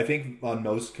with you. I think on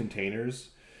most containers,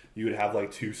 you would have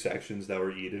like 2 sections that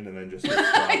were eaten and then just like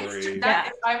strawberry.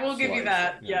 That- I will give you slice.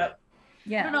 that. Yeah. Yep. I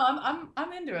Yeah. don't know.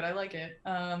 I'm into it. I like it.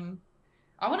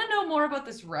 I want to know more about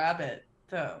this rabbit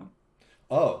though.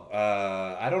 Oh,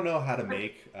 I don't know how to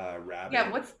make rabbit.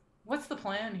 Yeah. What's the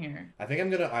plan here? I think I'm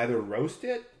gonna either roast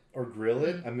it or grill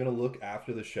it. Mhm. I'm gonna look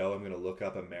after the show. I'm gonna look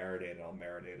up a marinade and I'll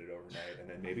marinate it overnight and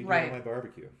then maybe do it Right. on my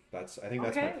barbecue. I think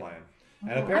that's my Okay. plan. Oh,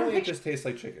 And apparently it picture- just tastes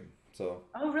like chicken. So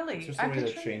Oh really? it's just a I'm way to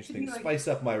picturing change it to be things, like- spice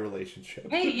up my relationship.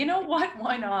 Hey, you know what?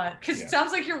 Why not? Because Yeah. it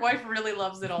sounds like your wife really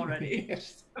loves it already. Yeah.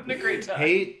 She's having a great time.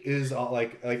 Hate is all,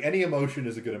 like any emotion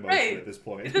is a good emotion Right. at this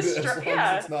point. It's a as str- long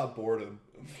yeah. as it's not boredom.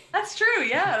 That's true.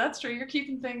 Yeah, that's true. You're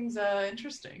keeping things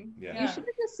interesting. Yeah. You should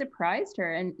have just surprised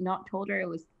her and not told her it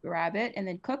was rabbit and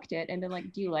then cooked it and been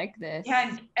like, "Do you like this?" Yeah,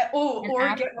 and, And or get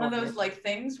one of afterwards. those like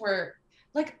things where,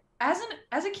 like, as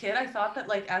a kid, I thought that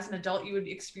like as an adult you would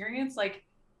experience like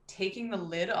taking the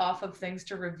lid off of things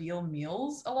to reveal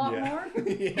meals a lot more.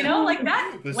 Yeah. You know, like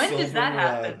that. The When does that silver,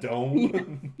 happen?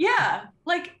 dome. Yeah,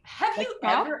 like have Like you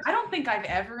props? ever? I don't think I've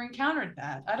ever encountered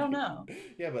that. I don't know.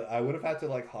 Yeah, but I would have had to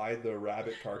like hide the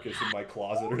rabbit carcass in my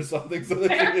closet or something so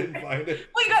that you didn't find it.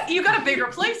 Well, you got a bigger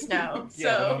place now,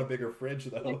 Yeah, but not a so bigger fridge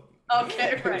though.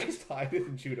 okay, I would right. just hide it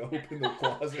and she would open the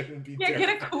closet and be Yeah, get a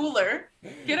terrified. cooler.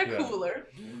 Get a Yeah. cooler.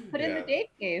 Put in the Dave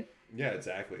cave. Yeah,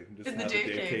 exactly. Just In the have Dave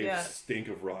the Dave cave, Cave yeah. stink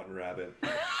of rotten rabbit.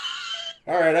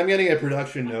 All right, I'm getting a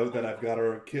production note that I've got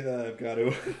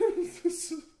to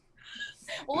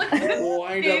Well, look,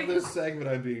 wind up Dave- this segment.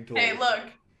 I'm being told. Hey, look,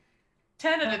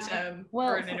 10 out of 10 well,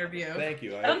 for an interview. Thank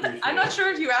you. I I'm appreciate not it.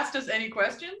 sure if you asked us any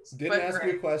questions. Didn't but ask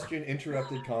great. you a question.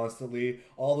 Interrupted constantly.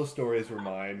 All the stories were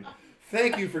mine.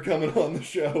 Thank you for coming on the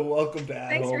show. Welcome to At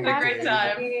Thanks Home for with having Dave.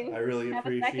 time. I really Have a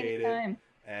appreciate second it. time.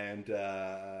 And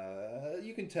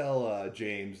you can tell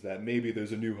James that maybe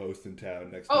there's a new host in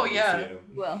town next Oh, time we yeah. see him.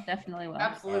 Well, definitely will.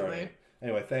 Absolutely. All right.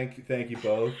 Anyway, thank you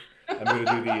both. I'm going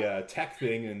to do the tech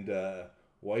thing and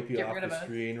wipe you Get off rid the of us.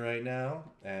 screen right now.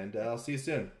 And I'll see you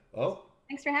soon. Oh,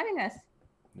 Thanks for having us.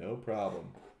 no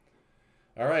problem.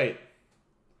 All right.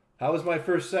 How was my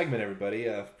first segment, everybody?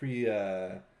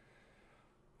 The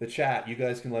chat. You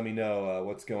guys can let me know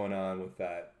what's going on with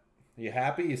that. Are you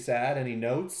happy? You sad? Any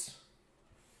notes?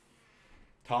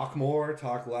 Talk more?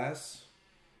 Talk less?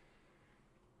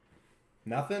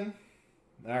 Nothing?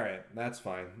 All right, that's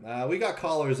fine. We got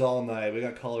callers all night. We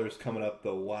got callers coming up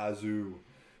the wazoo.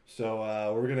 So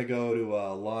we're going to go to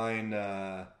line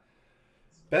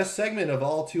best segment of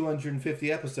all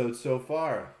 250 episodes so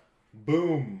far.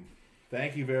 Boom.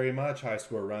 Thank you very much, High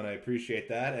Score Run. I appreciate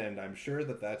that, and I'm sure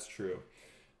that that's true.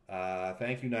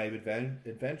 Thank you, Naive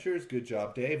Adventures. Good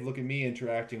job, Dave. Look at me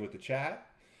interacting with the chat.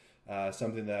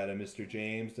 Something that Mr.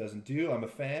 James doesn't do. I'm a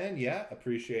fan. Yeah,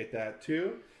 appreciate that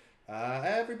too.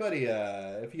 Everybody,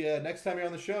 if you next time you're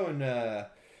on the show and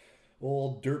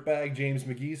old dirtbag James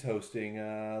McGee's hosting,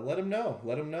 let him know.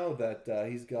 Let him know that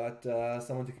he's got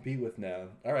someone to compete with now.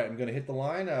 All right, I'm going to hit the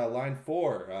line. Line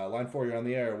 4. Line 4, you're on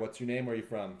the air. What's your name? Where are you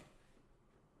from?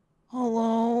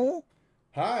 Hello,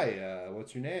 Hi,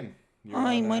 what's your name? You're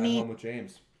Hi, on, my At name- Home with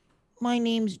James. my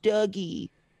name's Dougie.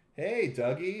 Hey,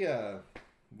 Dougie.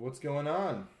 What's going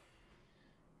on?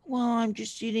 Well, I'm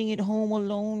just sitting at home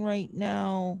alone right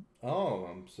now. Oh,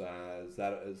 is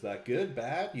that good?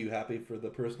 Bad? You happy for the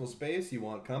personal space? You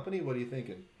want company? What are you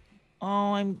thinking?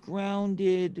 Oh, I'm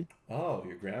grounded. Oh,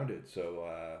 you're grounded. So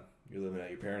you're living at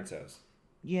your parents' house.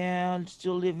 Yeah, I'm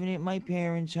still living at my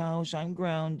parents' house. I'm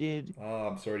grounded. Oh,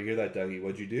 I'm sorry to hear that, Dougie.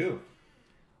 What'd you do?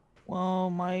 Well,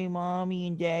 my mommy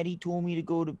and daddy told me to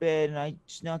go to bed, and I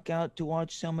snuck out to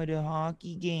watch some of the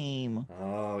hockey game.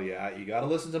 Oh, yeah. You got to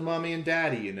listen to mommy and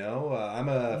daddy, you know. I'm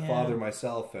a Yeah. father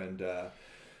myself, and I'm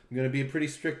going to be a pretty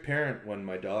strict parent when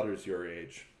my daughter's your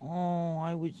age. Oh,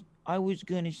 I was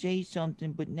gonna say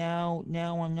something, but now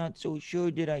I'm not so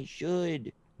sure that I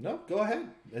should. No, go ahead.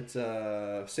 It's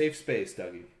a safe space,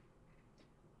 Dougie.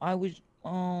 I was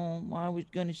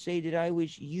gonna say that I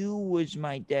wish you was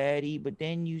my daddy, but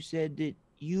then you said that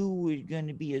you were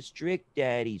gonna be a strict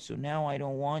daddy, so now I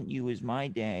don't want you as my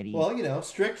daddy. Well, you know,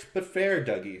 strict but fair,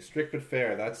 Dougie. Strict but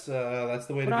fair. That's the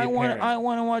way to but be a parent. I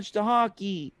want to watch the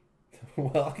hockey.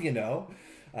 Well, you know,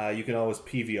 you can always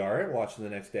PVR it, watch it the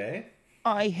next day.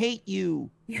 I hate you.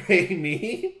 You hate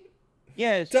me?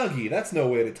 Yes. Dougie, that's no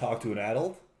way to talk to an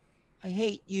adult. I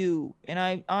hate you.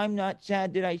 And I'm not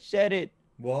sad that I said it.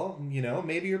 Well,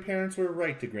 maybe your parents were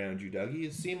right to ground you, Dougie.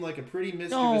 You seem like a pretty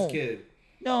mischievous No. kid.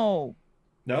 No.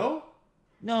 No?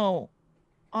 No.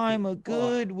 I'm a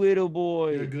good Oh, little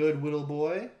boy. you're a good little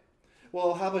boy?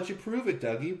 Well, how about you prove it,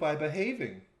 Dougie, by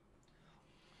behaving?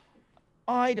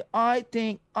 I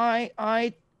think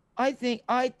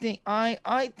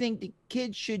the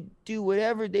kids should do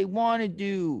whatever they want to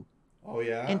do. Oh,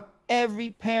 yeah? And every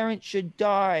parent should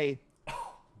die.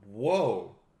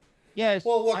 Whoa. Yes.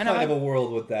 Well, what and kind of a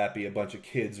world would that be? A bunch of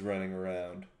kids running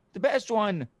around. The best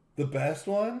one. The best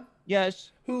one?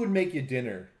 Yes. Who would make you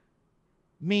dinner?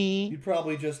 Me. You'd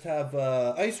probably just have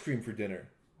ice cream for dinner.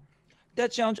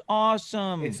 That sounds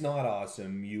awesome. It's not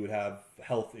awesome. You would have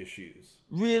health issues.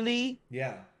 Really?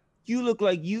 Yeah. You look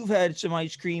like you've had some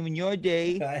ice cream in your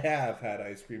day. I have had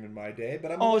ice cream in my day,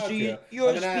 but I'm Oh, allowed so to. you're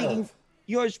I'm an speaking. adult.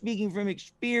 You're speaking from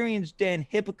experience, then,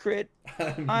 hypocrite.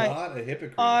 I'm not a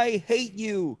hypocrite. I hate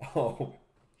you. Oh,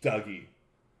 Dougie.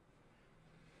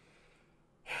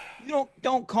 You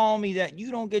don't call me that.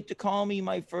 You don't get to call me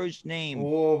my first name.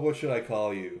 Oh, what should I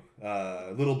call you?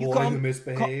 Little boy who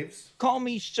misbehaves? Call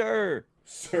me sir.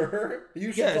 Sir?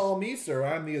 You should Yes. call me sir.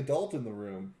 I'm the adult in the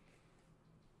room.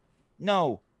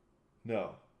 No.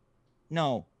 No.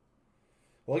 No.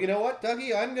 Well, you know what,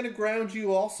 Dougie? I'm going to ground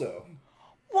you also.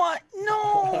 What?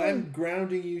 No. I'm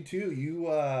grounding you too.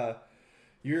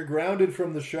 You're grounded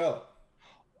from the show.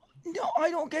 No, I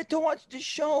don't get to watch the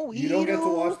show. You don't get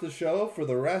to watch the show for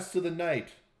the rest of the night.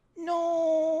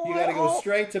 No. You gotta go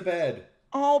straight to bed.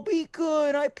 I'll be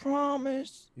good, I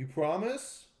promise. You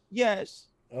promise? Yes.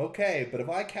 Okay, but if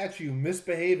I catch you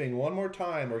misbehaving one more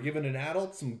time or giving an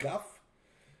adult some guff,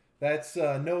 that's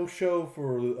no show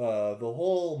for the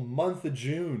whole month of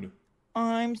June.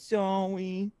 I'm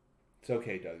sorry. It's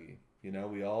okay, Dougie.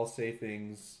 We all say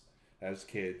things as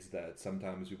kids that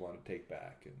sometimes we want to take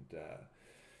back. And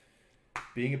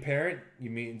being a parent,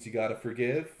 means you gotta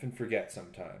forgive and forget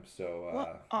sometimes.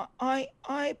 So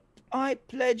I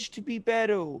pledge to be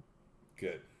better.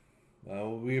 Good.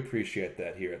 Well, we appreciate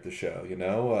that here at the show.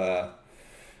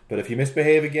 But if you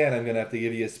misbehave again, I'm gonna have to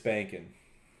give you a spanking.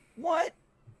 What?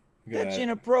 That's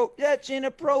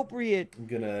inappropriate. I'm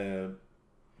gonna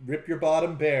rip your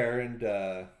bottom bare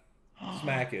and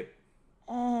smack it.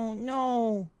 Oh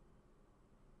no.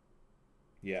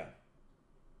 Yeah.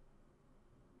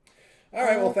 All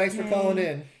right. Well, thanks for calling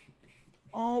in.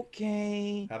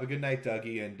 Okay. Have a good night,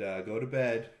 Dougie, and go to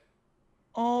bed.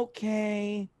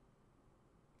 Okay.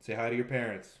 Say hi to your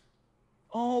parents.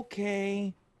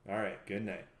 Okay. All right. Good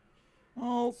night.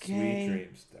 Okay. Sweet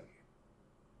dreams, Dougie.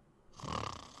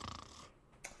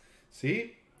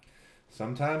 See?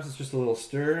 Sometimes it's just a little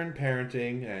stern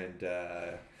parenting, and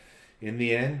in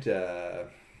the end, the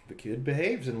kid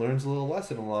behaves and learns a little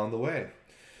lesson along the way.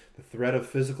 The threat of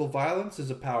physical violence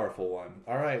is a powerful one.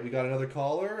 All right, we got another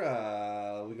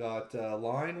caller. We got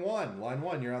line one. Line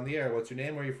one, you're on the air. What's your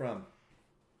name? Where are you from?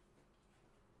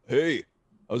 Hey,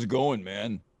 how's it going,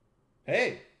 man?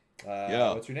 Hey.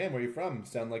 Yeah. What's your name? Where are you from? You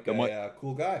sound like a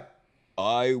cool guy.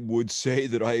 I would say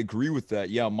that I agree with that.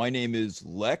 Yeah, my name is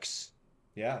Lex.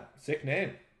 Yeah, sick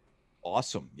name.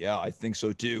 Awesome. Yeah, I think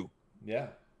so too. Yeah.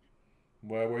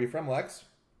 Where are you from, Lex?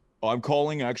 I'm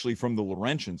calling actually from the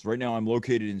Laurentians. Right now I'm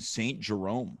located in St.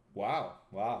 Jerome. Wow.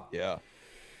 Yeah.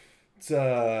 It's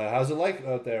how's it like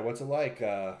out there? What's it like?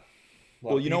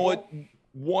 Well, you know what?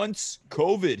 Once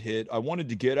COVID hit, I wanted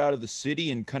to get out of the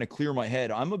city and kind of clear my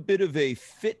head. I'm a bit of a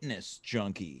fitness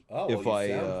junkie. Oh, well,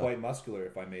 you sound quite muscular,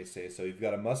 if I may say so. You've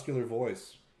got a muscular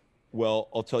voice. Well,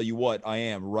 I'll tell you what, I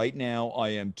am. Right now, I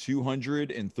am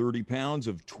 230 pounds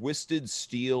of twisted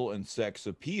steel and sex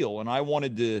appeal, and I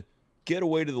wanted to get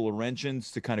away to the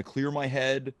Laurentians to kind of clear my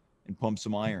head and pump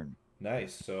some iron.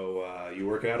 Nice. So you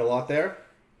working out a lot there?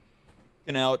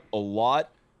 Working out a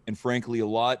lot, and frankly, a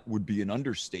lot would be an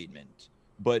understatement.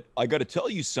 But I got to tell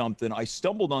you something. I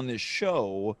stumbled on this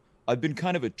show. I've been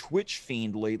kind of a Twitch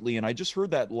fiend lately, and I just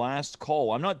heard that last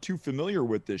call. I'm not too familiar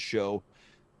with this show,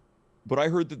 but I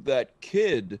heard that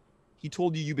kid, he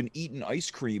told you you've been eating ice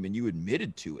cream, and you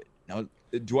admitted to it. Now,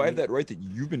 do I have that right, that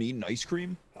you've been eating ice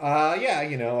cream? Yeah,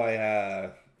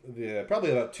 I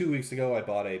probably about 2 weeks ago, I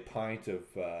bought a pint of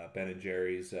Ben &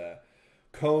 Jerry's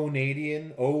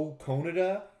Canadian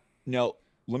Conada. Now,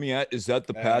 let me ask, is that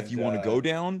the path you want to go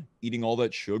down? Eating all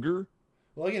that sugar?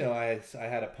 Well, I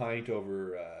had a pint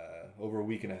over a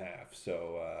week and a half,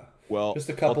 so well, just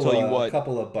a couple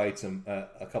of bites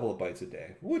a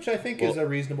day, which I think is a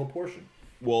reasonable portion.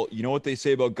 Well, you know what they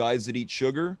say about guys that eat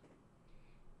sugar?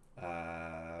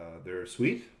 They're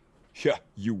sweet. Yeah,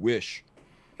 you wish.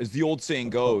 As the old saying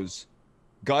goes,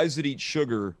 guys that eat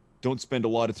sugar don't spend a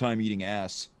lot of time eating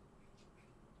ass.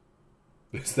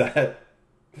 Is that?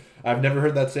 I've never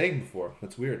heard that saying before.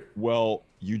 That's weird. Well,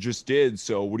 you just did,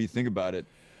 so what do you think about it?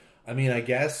 I mean, I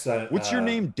guess. What's your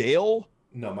name, Dale?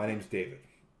 No, my name's David.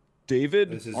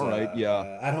 David? This is all right,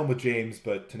 yeah. At home with James,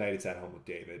 but tonight it's at home with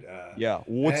David. Yeah.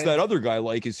 What's and- that other guy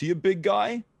like? Is he a big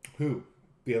guy? Who?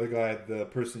 The other guy, the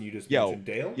person you just mentioned,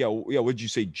 Dale? Yeah. What'd you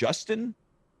say, Justin?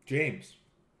 James.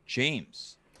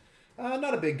 James.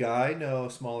 Not a big guy, no,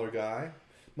 smaller guy.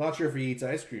 Not sure if he eats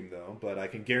ice cream though, but I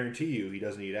can guarantee you he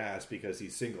doesn't eat ass because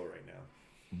he's single right now.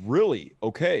 Really?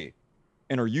 Okay.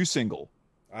 And are you single?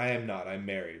 I am not. I'm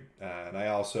married, and I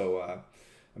also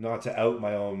I'm not to out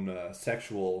my own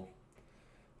sexual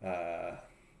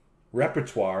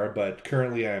repertoire, but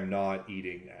currently I am not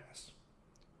eating ass.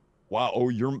 Wow. Oh,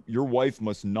 your wife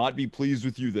must not be pleased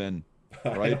with you then,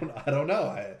 right? I don't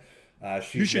know.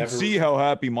 You should see how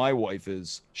happy my wife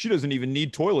is. She doesn't even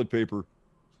need toilet paper.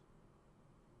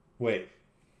 Wait,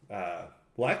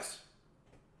 Lex?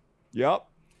 Yep.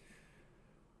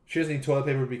 She doesn't need toilet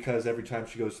paper because every time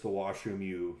she goes to the washroom,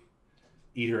 you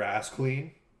eat her ass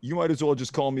clean? You might as well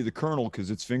just call me the Colonel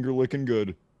because it's finger licking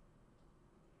good.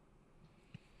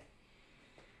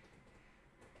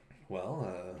 Well,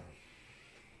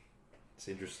 it's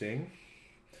interesting.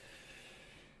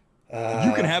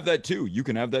 You can have that too. You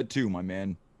can have that too, my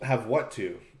man. Have what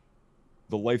to?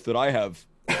 The life that I have.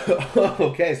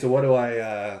 Okay, so what do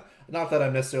I... not that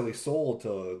I'm necessarily sold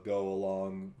to go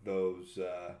along those...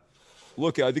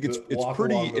 Look, I think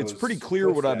it's pretty clear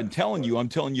what I've been telling you. I'm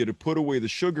telling you to put away the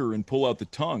sugar and pull out the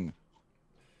tongue.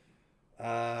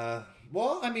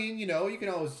 Well, I mean, you know, you can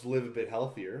always live a bit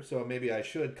healthier, so maybe I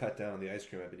should cut down on the ice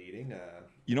cream I've been eating.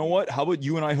 You know what? How about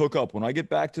you and I hook up when I get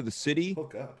back to the city?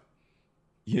 Hook up.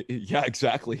 Yeah,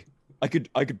 exactly. I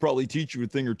could probably teach you a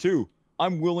thing or two.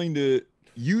 I'm willing to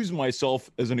use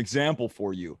myself as an example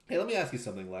for you. Hey, let me ask you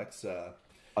something, Lex.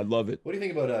 I love it. What do you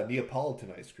think about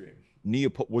Neapolitan ice cream?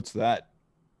 What's that?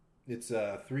 It's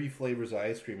 3 flavors of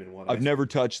ice cream in one. I've never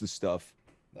touched the stuff.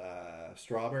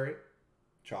 Strawberry,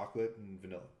 chocolate, and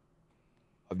vanilla.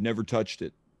 I've never touched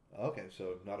it. Okay,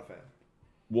 so not a fan.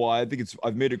 Well, I think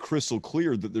I've made it crystal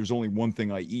clear that there's only one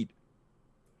thing I eat.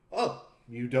 Oh,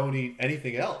 you don't eat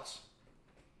anything else?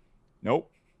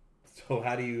 Nope. So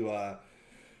how do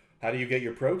you get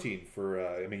your protein for?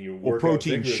 I mean, you Well, work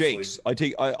protein out vigorously. shakes.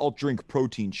 I'll drink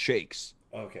protein shakes.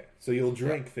 Okay, so you'll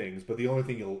drink things, but the only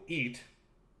thing you'll eat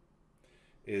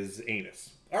is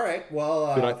anus. All right.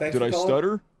 Well, thanks did for I calling.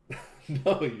 stutter?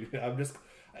 No, I'm just.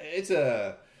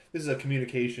 This is a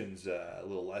communications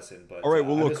little lesson, but All right.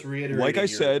 Well, I'm look, just reiterating like I your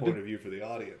said, point of view for the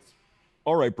audience.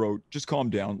 all right, bro, just calm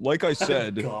down. Like I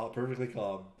said, Perfectly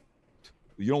calm.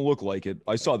 you don't look like it.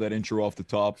 I saw that intro off the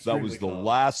top. That was the Extremely calm.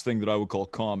 last thing that I would call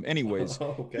calm. Anyways,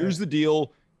 Okay. here's the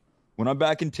deal. When I'm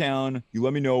back in town, you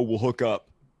let me know. We'll hook up.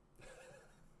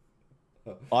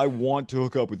 I want to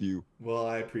hook up with you. Well,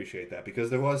 I appreciate that because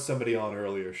there was somebody on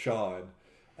earlier, Sean,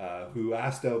 who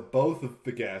asked out both of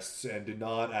the guests and did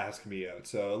not ask me out.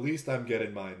 So at least I'm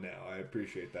getting mine now. I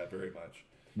appreciate that very much.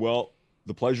 Well,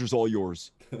 the pleasure's all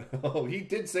yours. Oh, he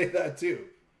did say that too.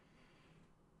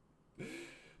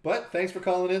 But thanks for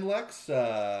calling in, Lex.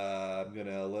 I'm going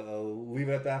to leave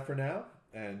it at that for now.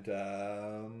 And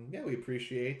yeah, we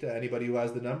appreciate anybody who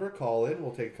has the number. Call in.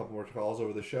 We'll take a couple more calls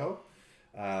over the show.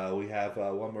 We have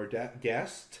one more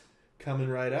guest coming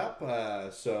right up.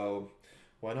 So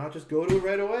why not just go to it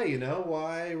right away? You know,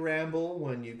 why ramble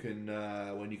when you can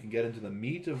get into the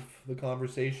meat of the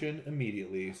conversation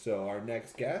immediately? So our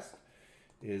next guest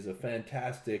is a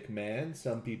fantastic man.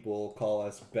 Some people call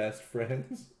us best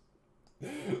friends,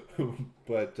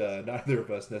 but neither of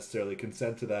us necessarily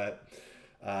consent to that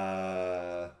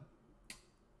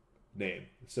name.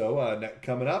 So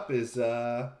coming up is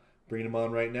bringing him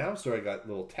on right now. Sorry, I got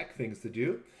little tech things to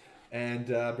do, and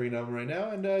bringing him on right now,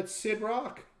 and it's Syd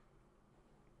Roc.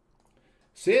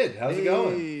 Syd, how's it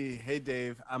going? Hey,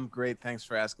 Dave. I'm great. Thanks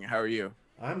for asking. How are you?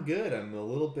 I'm good. I'm a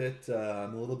little bit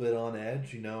on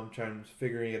edge. You know, I'm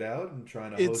figuring it out. I'm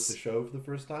trying to host the show for the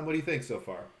first time. What do you think so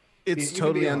far? It's You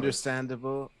totally can be honest.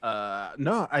 understandable.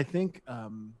 No, I think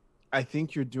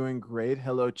you're doing great.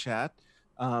 Hello, chat.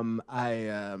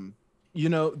 You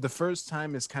know, the first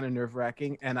time is kind of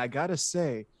nerve-wracking, and I gotta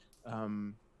say,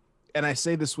 and I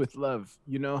say this with love.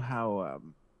 You know how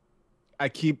I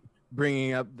keep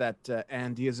bringing up that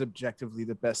Andy is objectively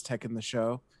the best tech in the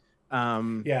show.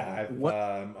 Yeah,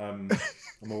 I'm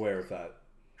aware of that.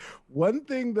 One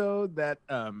thing though that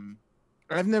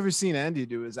I've never seen Andy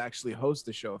do is actually host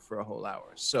the show for a whole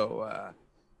hour. So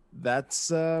That's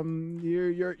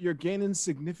you're gaining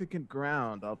significant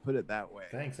ground. I'll put it that way.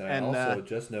 Thanks. And I also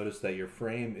just noticed that your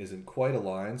frame isn't quite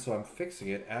aligned, so I'm fixing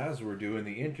it as we're doing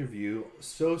the interview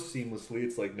so seamlessly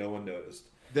it's like no one noticed.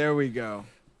 There we go.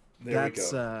 There we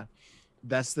go.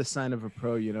 That's the sign of a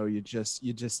pro. You know, you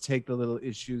just take the little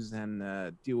issues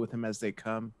and deal with them as they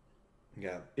come.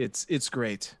 Yeah. It's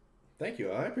great. Thank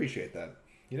you. I appreciate that.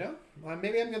 You know,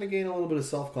 maybe I'm going to gain a little bit of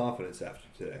self-confidence after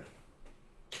today.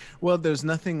 Well, there's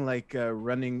nothing like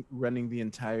running the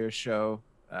entire show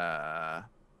to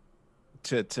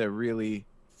really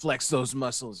flex those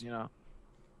muscles, you know.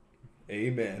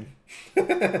 Amen.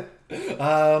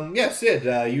 Yeah,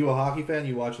 Sid, you a hockey fan?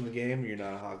 You watching the game? You're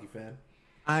not a hockey fan?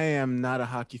 I am not a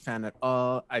hockey fan at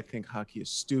all. I think hockey is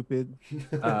stupid.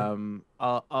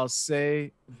 I'll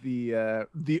say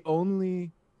the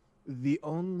only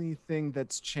thing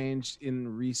that's changed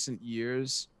in recent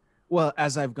years, well,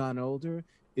 as I've gone older,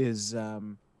 is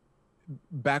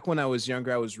back when I was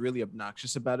younger, I was really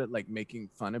obnoxious about it, like making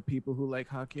fun of people who like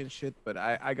hockey and shit. But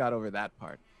I got over that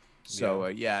part. So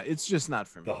yeah, it's just not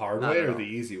for me. The hard way or the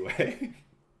easy way?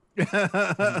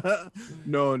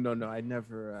 No. I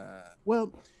never.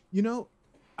 Well, you know,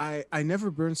 I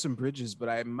never burned some bridges, but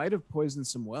I might have poisoned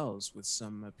some wells with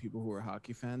some people who are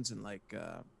hockey fans, and like,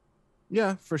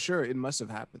 yeah, for sure, it must have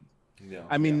happened. Yeah.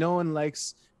 I mean, no one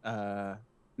likes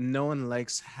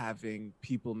having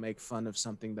people make fun of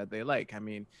something that they like. I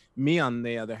mean, me on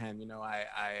the other hand, you know,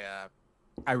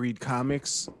 I read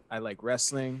comics. I like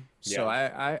wrestling, so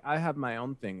I have my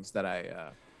own things that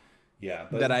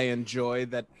that I enjoy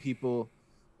that people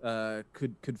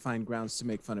could find grounds to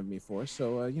make fun of me for.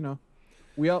 So you know,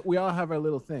 we all have our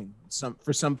little thing.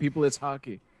 For some people, it's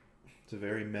hockey. It's a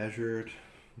very measured,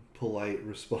 polite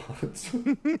response.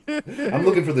 I'm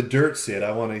looking for the dirt, Sid.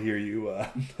 I want to hear you.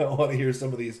 I want to hear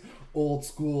some of these old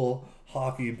school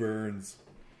hockey burns.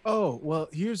 Oh well,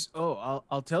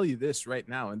 I'll tell you this right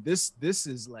now, and this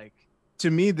is like,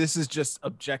 to me, this is just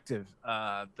objective.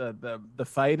 The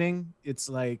fighting, it's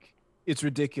like, it's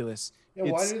ridiculous. Yeah,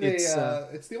 why do they?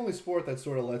 It's the only sport that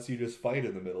sort of lets you just fight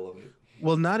in the middle of it.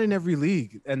 Well, not in every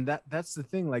league, and that's the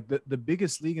thing. Like the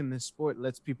biggest league in this sport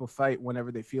lets people fight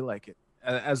whenever they feel like it,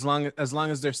 as long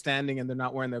as they're standing and they're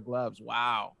not wearing their gloves.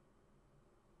 Wow.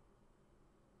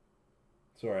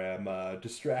 Sorry, I'm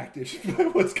distracted by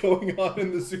what's going on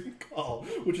in the Zoom call,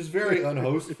 which is very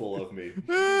unhostful of me.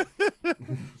 But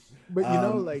you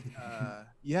know, like,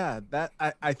 yeah, that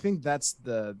I think that's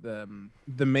the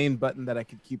main button that I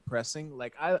could keep pressing.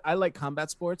 Like, I like combat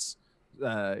sports.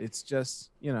 It's just,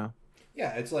 you know.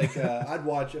 Yeah, it's like I'd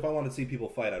watch, if I wanted to see people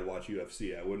fight, I'd watch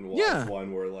UFC. I wouldn't watch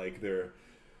one where like they're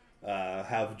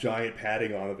have giant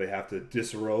padding on that they have to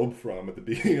disrobe from at the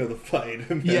beginning of the fight.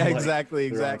 And then, exactly.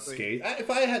 If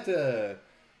I had to,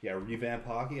 revamp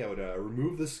hockey, I would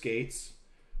remove the skates.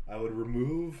 I would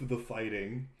remove the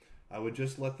fighting. I would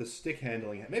just let the stick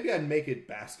handling. Maybe I'd make it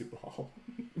basketball.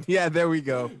 Yeah, there we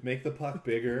go. Make the puck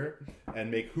bigger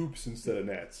and make hoops instead of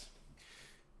nets.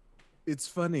 It's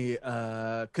funny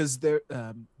because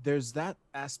there's that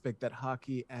aspect that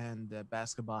hockey and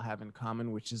basketball have in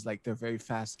common, which is like they're very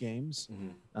fast games.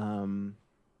 Mm-hmm.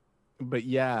 But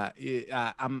yeah,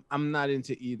 I'm not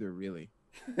into either, really.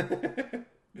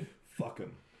 Fuck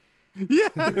them. Yeah.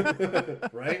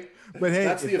 Right? But hey,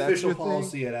 that's the official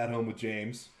policy at Home with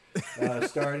James.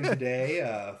 Starting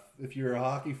today, if you're a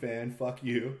hockey fan, fuck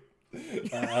you.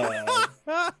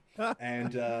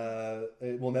 And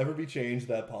it will never be changed,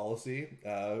 that policy,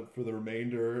 for the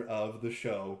remainder of the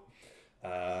show,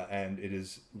 and it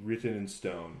is written in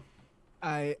stone.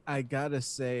 I gotta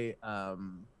say,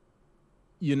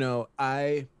 you know,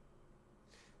 I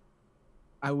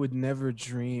would never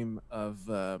dream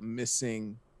of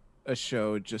missing a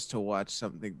show just to watch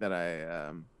something that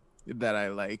I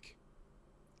like.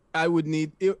 I would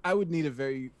need a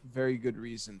very, very good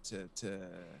reason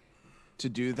to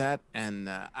do that, and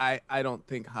I don't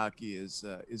think hockey is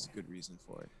a good reason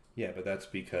for it. Yeah, but that's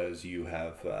because you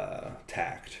have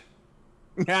tact.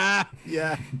 Yeah.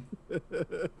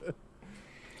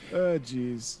 Oh,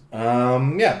 jeez.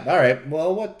 Yeah. All right.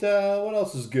 Well, what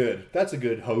else is good? That's a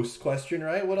good host question,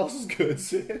 right? What else is good,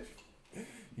 Sid?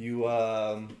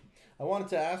 I wanted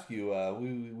to ask you.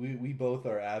 We both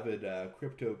are avid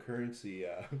cryptocurrency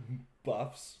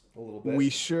buffs a little bit. We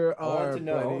sure are. I wanted to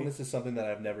know, buddy. and this is something that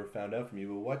I've never found out from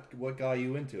you. But what got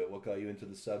you into it? What got you into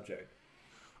the subject?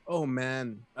 Oh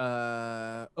man.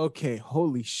 Okay.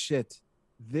 Holy shit.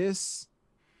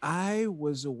 I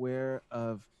was aware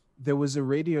of. There was a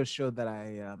radio show that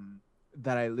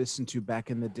I listened to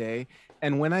back in the day,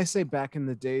 and when I say back in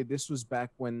the day, this was back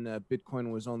when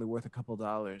Bitcoin was only worth a couple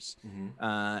dollars.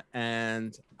 Mm-hmm.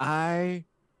 And I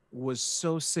was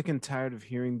so sick and tired of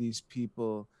hearing these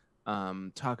people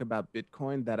talk about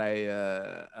Bitcoin that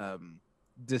I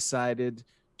decided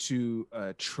to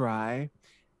try.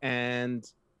 And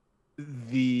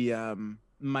the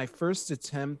my first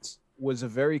attempt was a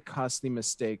very costly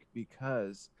mistake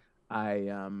because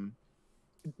I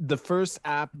the first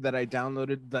app that I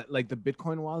downloaded, that like the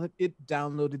Bitcoin wallet, it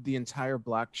downloaded the entire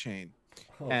blockchain,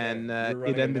 Okay, and you're it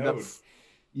running a ended up, node.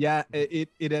 yeah, it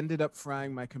ended up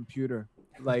frying my computer.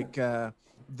 Like the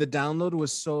download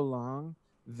was so long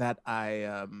that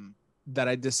I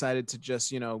decided to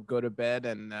just go to bed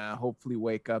and hopefully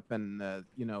wake up and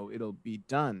it'll be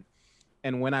done.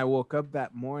 And when I woke up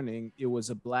that morning, it was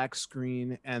a black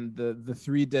screen and the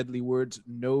three deadly words,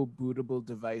 "No bootable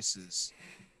devices."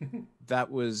 That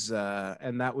was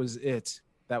that was it.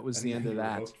 That was And the then end of you were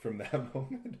that. hooked from that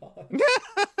moment on.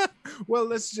 Well,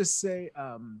 let's just say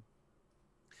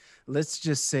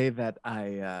that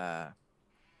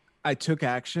I took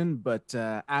action, but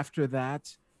after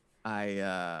that,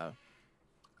 I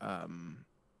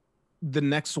the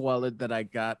next wallet that I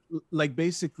got, like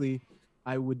basically,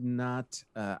 I would not.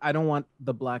 I don't want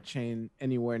the blockchain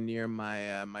anywhere near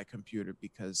my my computer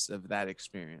because of that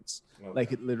experience. Like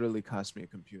Okay. it literally cost me a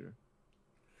computer.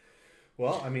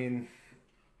 Well, I mean,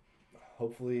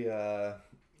 hopefully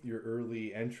your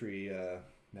early entry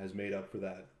has made up for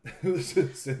that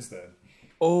since then.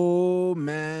 Oh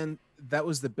man, that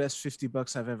was the best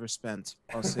 $50 I've ever spent.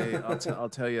 I'll say, I'll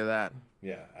tell you that.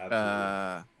 Yeah,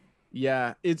 absolutely.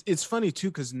 Yeah, it's funny too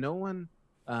because no one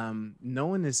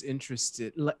is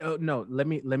interested. Oh no, let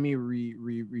me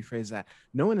rephrase that.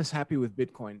 No one is happy with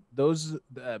Bitcoin. Those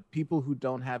people who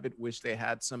don't have it wish they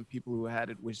had. Some people who had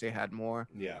it wish they had more.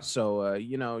 Yeah. So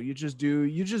you just do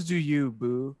you,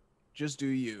 boo. Just do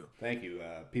you. Thank you.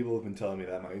 People have been telling me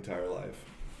that my entire life.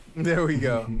 There we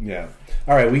go. Yeah.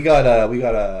 All right, we got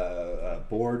a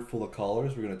board full of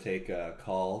callers. We're gonna take a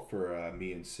call for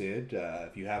me and Sid.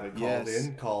 If you haven't called Yes.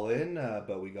 in, call in.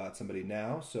 But we got somebody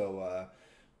now, so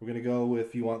we're gonna go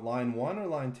with, you want line 1 or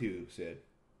line 2, Sid?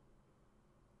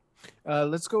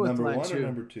 Let's go with Number line 1 two. or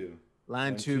number 2?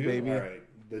 Line two, baby. All right,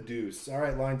 the deuce. All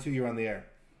right, line 2, you're on the air.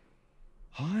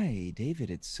 Hi, David.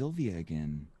 It's Sylvia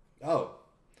again. Oh,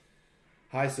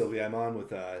 hi Sylvia. I'm on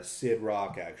with Syd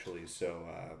Roc actually. So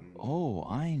Oh,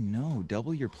 I know.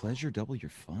 Double your pleasure, double your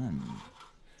fun.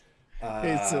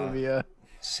 Hey Sylvia.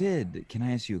 Sid, can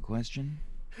I ask you a question?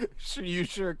 You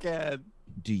sure can.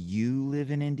 Do you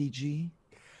live in NDG?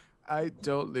 I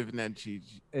don't live in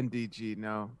NDG,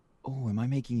 no. Oh, am I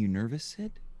making you nervous,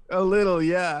 Sid? A little,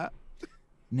 yeah.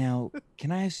 Now,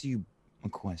 can I ask you a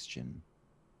question?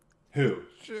 Who?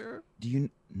 Sure. Do you...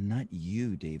 Not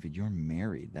you, David. You're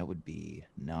married. That would be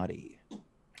naughty. It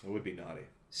would be naughty.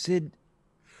 Sid,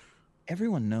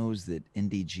 everyone knows that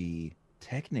NDG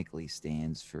technically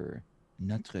stands for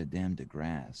Notre Dame de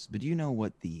Grâce, but do you know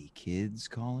what the kids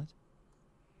call it?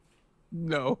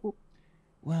 No.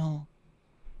 Well,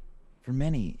 for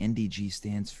many, NDG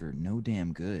stands for No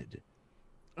Damn Good,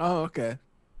 Oh, okay.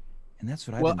 and that's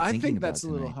what I've Well, been I thinking think about that's a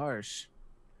little tonight. harsh.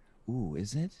 Ooh,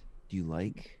 is it? Do you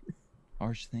like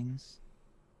harsh things?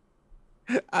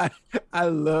 I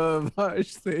love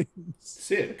harsh things.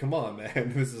 Sid, come on,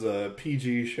 man. This is a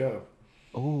PG show.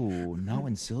 Oh, not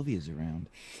when Sylvia's around.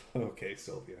 Okay,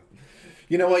 Sylvia.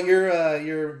 You know what?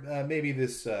 You're maybe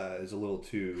this is a little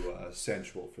too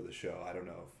sensual for the show. I don't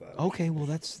know if. Okay, well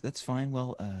that's fine.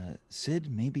 Well,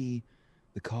 Sid, maybe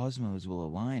the cosmos will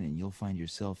align and you'll find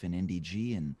yourself in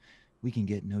NDG and we can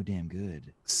get No Damn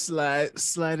Good. Slide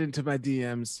into my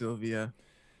DMs, Sylvia.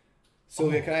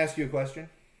 Sylvia, can I ask you a question?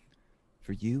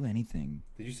 For you, anything.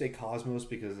 Did you say Cosmos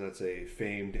because that's a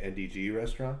famed NDG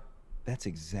restaurant? That's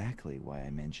exactly why I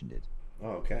mentioned it. Oh,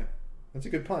 okay. That's a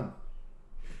good pun.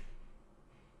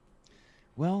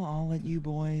 Well, I'll let you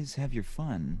boys have your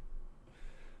fun.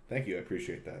 Thank you. I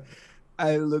appreciate that.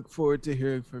 I look forward to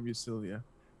hearing from you, Sylvia.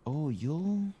 Oh,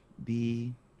 you'll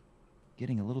be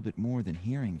getting a little bit more than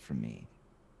hearing from me.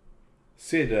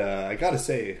 Sid, I gotta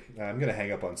say, I'm gonna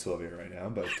hang up on Sylvia right now,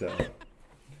 but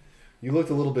you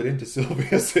looked a little bit into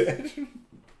Sylvia, Sid.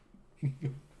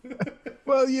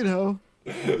 Well, you know,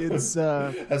 it's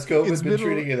Has COVID it's been been a-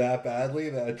 treating you that badly?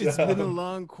 That it's been a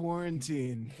long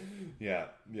quarantine. yeah.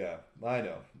 I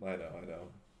know.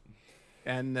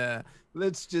 And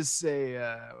let's just say,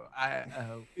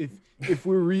 if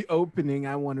we're reopening,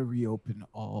 I want to reopen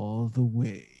all the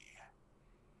way.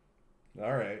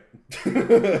 All right.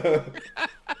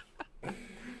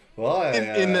 Well,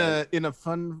 In a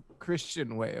fun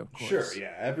Christian way, of course. sure,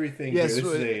 yeah. Everything. Yes, This is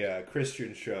well, a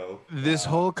Christian show. This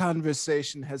whole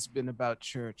conversation has been about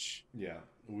church. Yeah.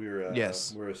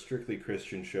 Yes. we're a strictly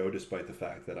Christian show, despite the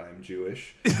fact that I'm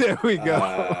Jewish. There we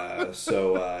go.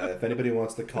 So if anybody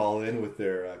wants to call in with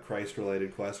their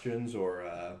Christ-related questions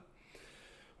or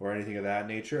anything of that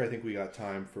nature, I think we got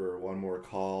time for one more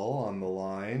call on the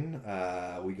line.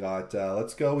 We got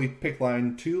let's go. We picked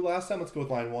line 2 last time. Let's go with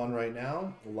line 1 right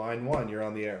now. Line 1, you're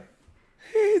on the air.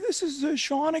 Hey, this is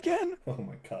Sean again. Oh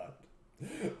my God.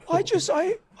 I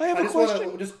have a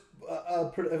question. I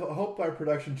hope our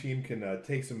production team can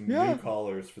take some new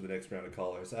callers for the next round of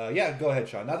callers. Yeah, go ahead,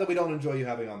 Sean. Not that we don't enjoy you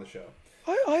having on the show.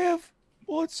 I have.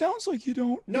 Well, it sounds like you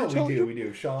don't. No, we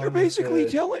do. Sean, you're basically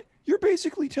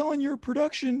telling your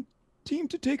production team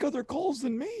to take other calls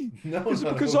than me. No, is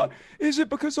it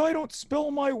because I don't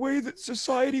spell my way that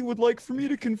society would like for me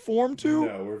to conform to?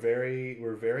 No, we're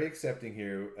very accepting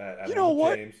here at You know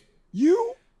what? James.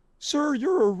 You, sir,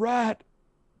 you're a rat.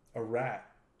 A rat.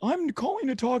 I'm calling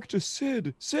to talk to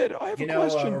Sid. Sid, I have a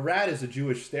question. A rat is a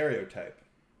Jewish stereotype.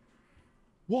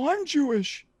 Well, I'm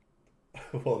Jewish.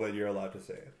 Well, then you're allowed to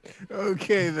say it.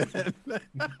 Okay, then.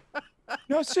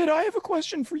 Now, Sid, I have a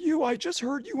question for you. I just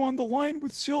heard you on the line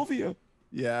with Sylvia.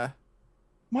 Yeah.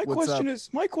 My question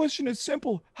is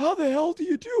simple. How the hell do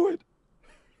you do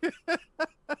it?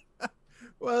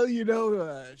 Well,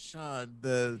 Sean,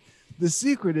 the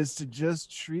secret is to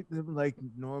just treat them like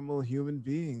normal human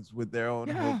beings with their own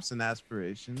hopes and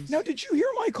aspirations. Now, did you hear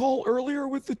my call earlier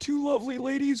with the 2 lovely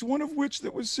ladies, one of which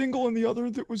that was single and the other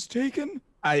that was taken?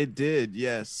 I did,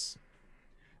 yes.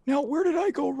 Now, where did I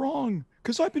go wrong?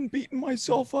 Because I've been beating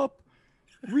myself up.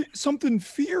 Something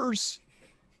fierce.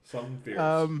 Something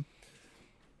fierce.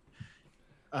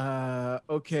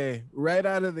 Okay, right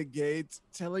out of the gate,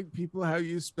 telling people how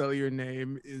you spell your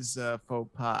name is faux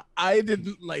pas. I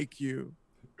didn't like you.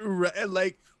 Right,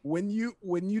 like when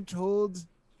you told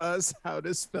us how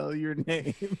to spell your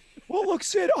name. Well, look,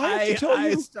 Sid, I have to tell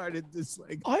you, I started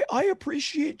disliking. I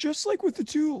appreciate, just like with the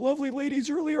 2 lovely ladies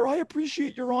earlier, I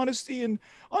appreciate your honesty, and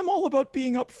I'm all about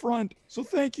being upfront. So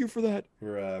thank you for that.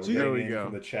 We're so there we getting in go.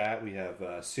 from the chat. We have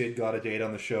Sid got a date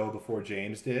on the show before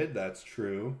James did. That's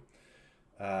true.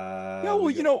 Yeah,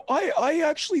 well, I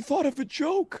actually thought of a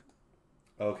joke.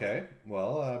 Okay,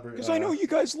 well, because I know you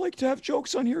guys like to have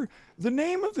jokes on here. The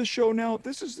name of the show now,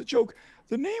 this is the joke.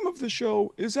 The name of the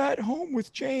show is At Home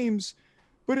with James,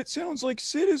 but it sounds like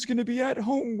Sid is going to be at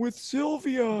home with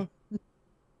Sylvia.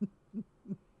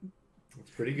 It's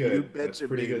pretty good. You betcha, That's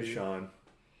pretty baby. good, Sean.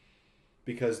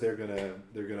 Because they're gonna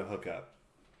hook up.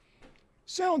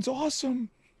 Sounds awesome.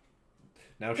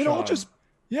 Now, And Sean, I'll just,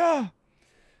 yeah.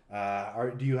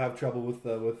 Do you have trouble with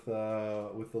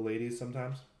the ladies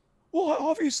sometimes? Well,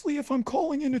 obviously, if I'm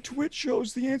calling into Twitch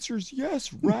shows, the answer is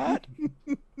yes, rat.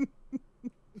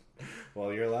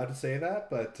 Well, you're allowed to say that,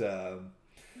 but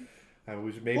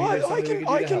maybe Well, there's something we can do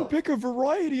I to can help. pick a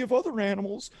variety of other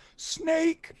animals.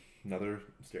 Snake. Another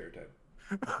stereotype.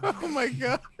 Oh my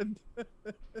God.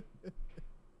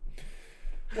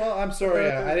 Well, I'm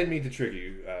sorry. I didn't mean to trigger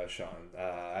you, Sean.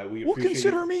 We Well, appreciate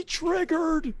consider you. me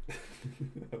triggered.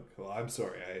 Well, I'm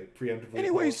sorry. I preemptively.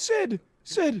 Anyway, called.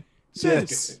 Sid.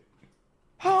 Yes.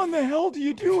 How in the hell do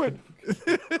you do it?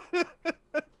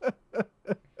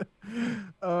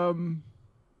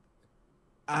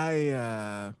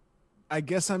 I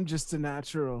guess I'm just a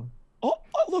natural.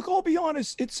 Look, I'll be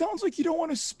honest. It sounds like you don't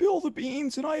want to spill the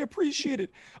beans, and I appreciate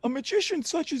it. A magician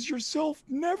such as yourself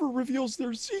never reveals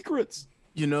their secrets.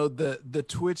 You know, the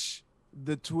Twitch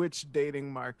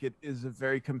dating market is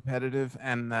very competitive,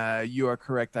 and you are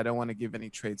correct. I don't want to give any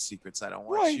trade secrets. I don't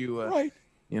want you. Right.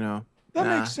 You know. That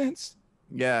nah. makes sense.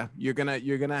 Yeah, you're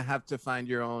gonna have to find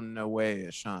your own way,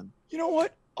 Sean. You know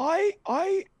what?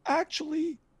 I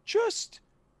actually just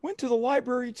went to the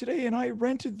library today and I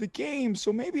rented the game,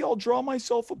 so maybe I'll draw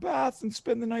myself a bath and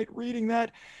spend the night reading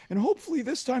that, and hopefully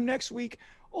this time next week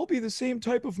I'll be the same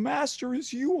type of master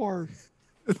as you are.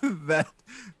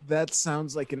 That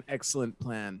sounds like an excellent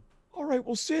plan. All right,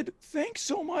 well, Sid, thanks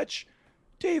so much.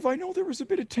 Dave, I know there was a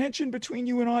bit of tension between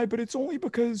you and I, but it's only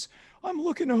because I'm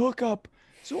looking to hook up.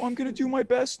 So I'm going to do my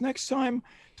best next time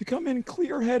to come in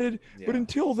clear-headed. Yeah. But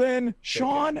until then,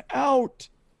 Sean out.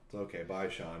 It's okay. Bye,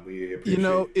 Sean. We appreciate. You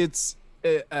know, it's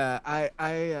I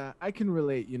can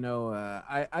relate. You know,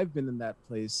 I've been in that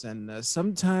place, and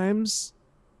sometimes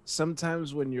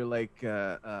when you're like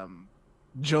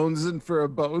jonesing for a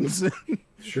bones,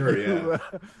 Sure, yeah.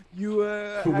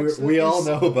 we all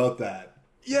know about that.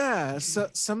 Yeah, so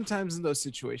sometimes in those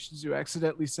situations you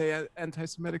accidentally say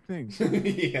anti-Semitic things.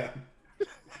 Yeah.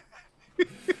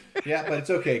 Yeah, but it's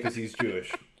okay because he's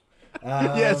Jewish.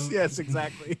 Yes,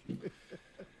 exactly.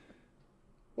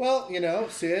 Well, you know,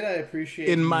 Sid, I appreciate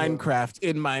In you.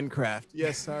 Minecraft.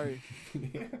 Yes, sorry.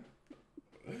 Yeah.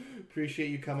 Appreciate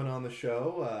you coming on the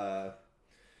show.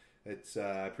 I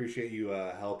appreciate you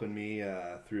helping me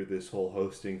through this whole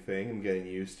hosting thing. I'm getting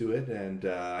used to it, and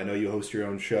I know you host your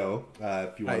own show.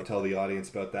 If you want to tell the audience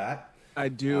about that, I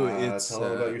do. tell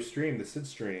them about your stream, the Syd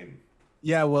stream.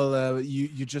 Yeah, well,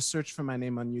 you just search for my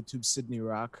name on YouTube, Sydney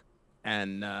Rock,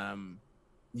 and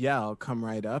yeah, I'll come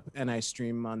right up. And I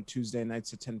stream on Tuesday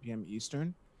nights at 10 p.m.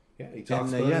 Eastern. Yeah, he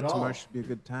talks about yeah, it all. tomorrow should be a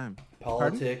good time.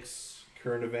 Politics,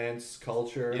 current events,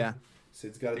 culture. Yeah,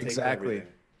 Syd's got to take exactly.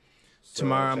 everything. So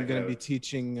Tomorrow I'm check going it to be out.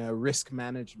 teaching risk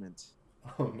management.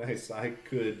 Oh, nice. I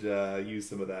could use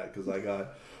some of that because I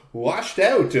got washed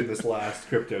out in this last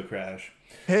crypto crash.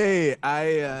 Hey,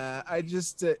 I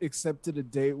just accepted a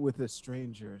date with a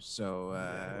stranger, so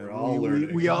we're all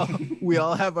learning. we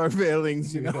all have our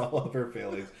failings, you We know. all have our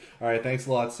failings. All right, thanks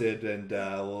a lot, Syd, and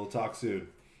we'll talk soon.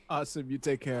 Awesome, you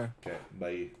take care. Okay,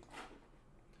 bye.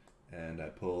 And I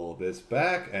pull this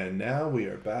back, and now we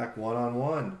are back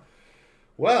one-on-one.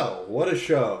 Well, what a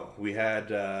show. We had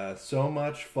so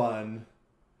much fun.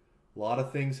 A lot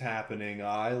of things happening.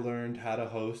 I learned how to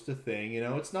host a thing. You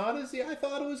know, it's not as I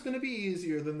thought it was going to be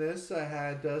easier than this. I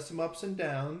had some ups and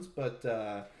downs, but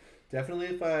definitely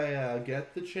if I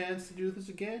get the chance to do this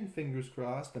again, fingers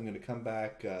crossed, I'm going to come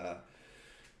back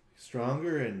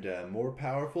stronger and more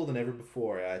powerful than ever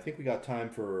before. I think we got time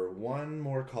for one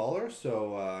more caller,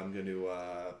 so I'm going to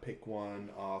pick one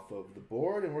off of the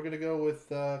board, and we're going to go with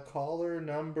caller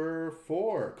number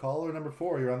 4. Caller number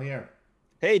 4, you're on the air.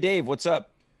 Hey, Dave, what's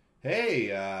up? Hey,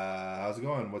 how's it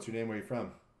going? What's your name? Where are you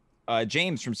from?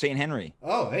 James from St. Henry.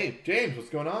 Oh, hey, James, what's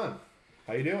going on?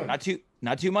 How you doing?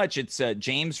 Not too much. It's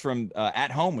James from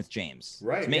At Home with James.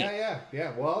 Right. It's me.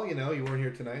 Yeah. Well, you know, you weren't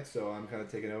here tonight, so I'm kind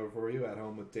of taking over for you At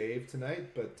Home with Dave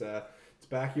tonight, but it's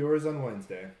back yours on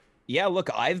Wednesday. Yeah, look,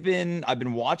 I've been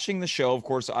watching the show. Of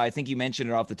course, I think you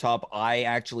mentioned it off the top. I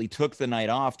actually took the night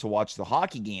off to watch the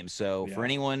hockey game. So for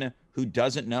anyone who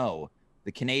doesn't know,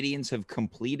 the Canadiens have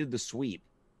completed the sweep.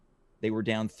 They were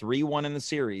down 3-1 in the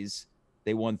series.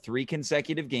 They won 3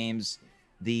 consecutive games.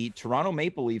 The Toronto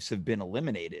Maple Leafs have been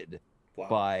eliminated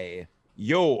by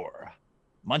your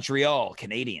Montreal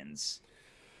Canadiens.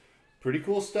 Pretty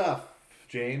cool stuff,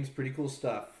 James. Pretty cool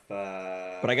stuff.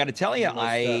 But I got to tell you,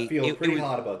 I feel pretty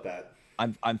hot about that.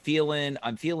 I'm feeling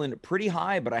pretty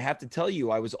high, but I have to tell you,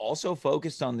 I was also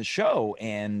focused on the show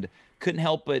and couldn't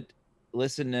help but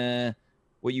listen to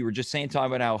what you were just saying,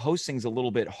 talking about how hosting's a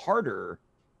little bit harder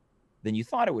than you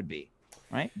thought it would be,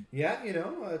 right? Yeah, you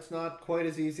know, it's not quite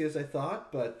as easy as I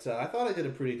thought, but I thought I did a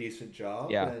pretty decent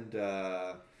job. Yeah. And,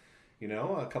 you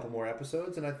know, a couple more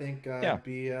episodes, and I think I'd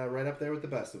be right up there with the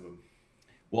best of them.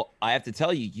 Well, I have to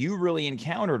tell you, you really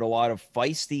encountered a lot of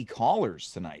feisty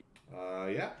callers tonight.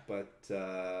 Yeah, but,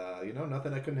 you know,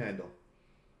 nothing I couldn't handle.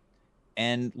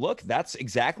 And look, that's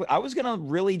exactly, I was going to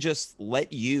really just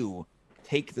let you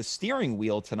take the steering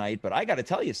wheel tonight, but I got to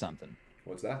tell you something.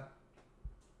 What's that?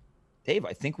 Dave,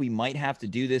 I think we might have to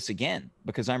do this again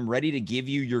because I'm ready to give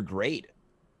you your grade.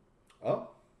 Oh,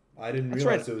 I didn't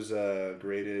realize it was a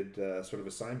graded sort of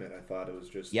assignment. I thought it was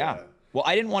just Well,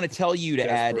 I didn't want to tell you to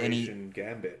add any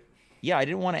gambit. Yeah, I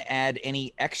didn't want to add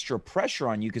any extra pressure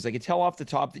on you because I could tell off the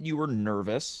top that you were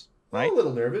nervous, right? A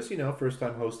little nervous, you know, first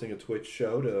time hosting a Twitch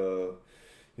show to,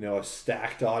 you know, a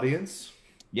stacked audience.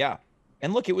 Yeah.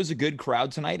 And look, it was a good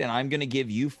crowd tonight, and I'm going to give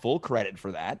you full credit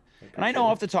for that. And I know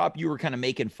off the top you were kind of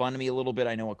making fun of me a little bit.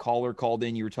 I know a caller called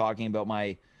in. You were talking about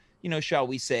my, you know, shall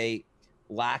we say,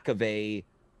 lack of a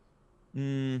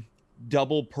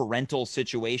double parental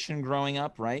situation growing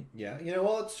up, right? Yeah. You know,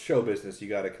 well, it's show business. You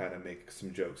got to kind of make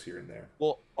some jokes here and there.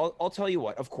 Well, I'll tell you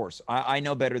what. Of course, I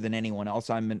know better than anyone else.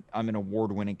 I'm an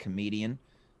award-winning comedian.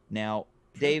 Now,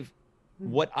 Dave,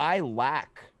 what I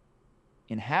lack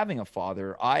in having a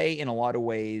father, I, in a lot of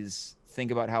ways,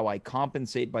 think about how I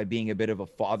compensate by being a bit of a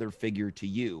father figure to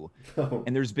you. Oh.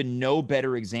 And there's been no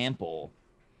better example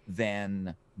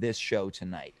than this show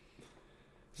tonight.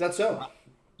 Is that so?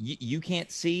 You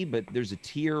can't see, but there's a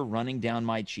tear running down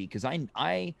my cheek because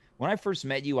I when I first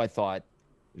met you, I thought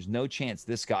there's no chance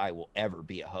this guy will ever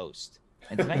be a host.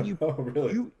 And tonight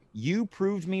you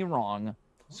proved me wrong.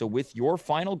 So with your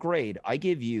final grade, I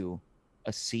give you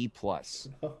a C+.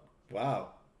 Wow.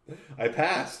 I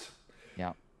passed.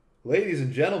 Yeah. Ladies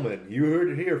and gentlemen, you heard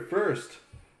it here first.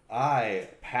 I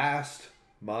passed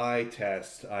my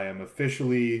test. I am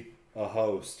officially a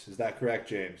host. Is that correct,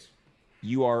 James?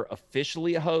 You are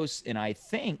officially a host, and I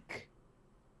think,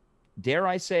 dare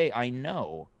I say, I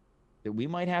know that we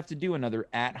might have to do another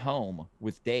At Home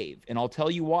with Dave. And I'll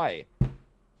tell you why.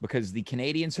 because the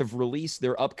Canadiens have released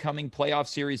their upcoming playoff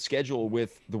series schedule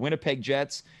with the Winnipeg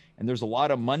Jets, and there's a lot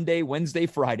of Monday, Wednesday,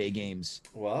 Friday games.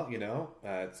 Well,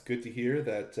 it's good to hear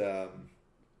that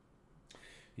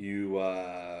you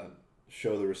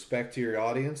show the respect to your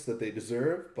audience that they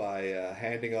deserve by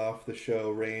handing off the show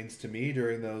reins to me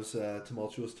during those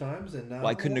tumultuous times. And well,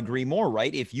 I couldn't agree more,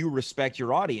 right? If you respect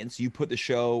your audience, you put the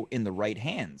show in the right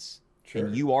hands. Sure.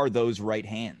 And you are those right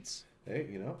hands.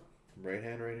 Hey, right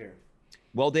hand right here.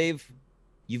 Well, Dave,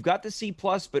 you've got the C+,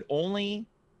 but only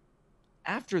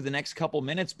after the next couple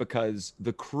minutes, because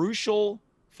the crucial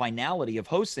finality of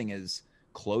hosting is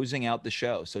closing out the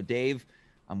show. So, Dave,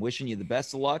 I'm wishing you the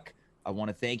best of luck. I want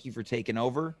to thank you for taking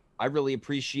over. I really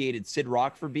appreciated Syd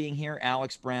Roc for being here,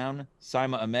 Alex Brown,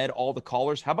 Saima Ahmed, all the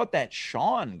callers. How about that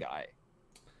Sean guy?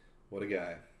 What a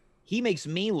guy. He makes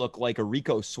me look like a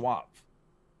Rico Suave.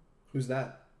 Who's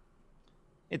that?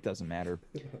 It doesn't matter.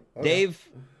 Okay. Dave,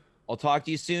 I'll talk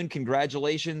to you soon.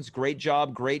 Congratulations. Great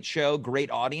job. Great show. Great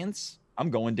audience. I'm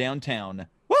going downtown.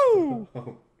 Woo!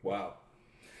 Oh, wow.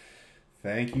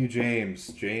 Thank you, James.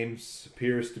 James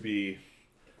appears to be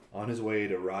on his way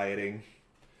to rioting.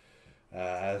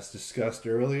 As discussed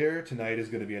earlier, tonight is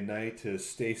going to be a night to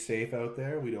stay safe out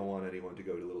there. We don't want anyone to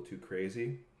go a little too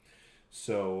crazy.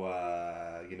 So,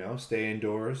 stay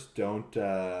indoors. Don't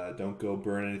go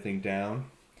burn anything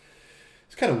down.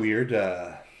 It's kind of weird.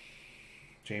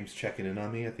 James checking in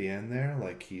on me at the end there,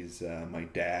 like he's my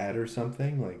dad or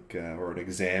something, or an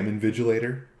exam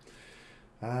invigilator.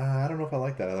 I don't know if I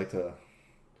like that. I like to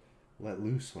let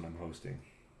loose when I'm hosting.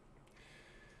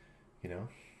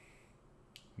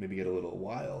 Maybe get a little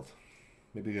wild,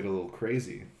 maybe get a little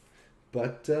crazy.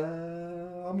 But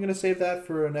I'm going to save that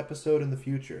for an episode in the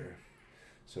future.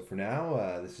 So for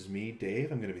now, this is me,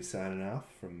 Dave. I'm going to be signing off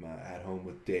from At Home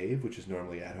with Dave, which is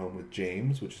normally At Home with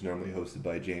James, which is normally hosted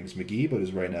by James McGee, but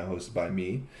is right now hosted by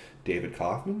me, David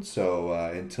Kaufman. So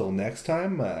until next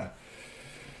time,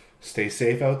 stay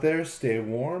safe out there, stay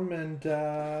warm, and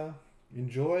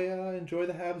enjoy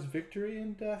the Habs' victory,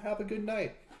 and have a good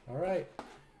night. All right.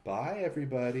 Bye,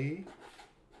 everybody.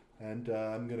 And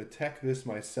I'm going to tech this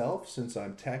myself since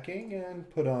I'm teching, and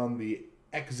put on the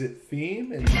exit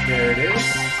theme, and there it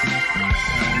is.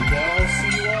 And I'll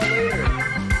see you all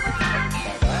later.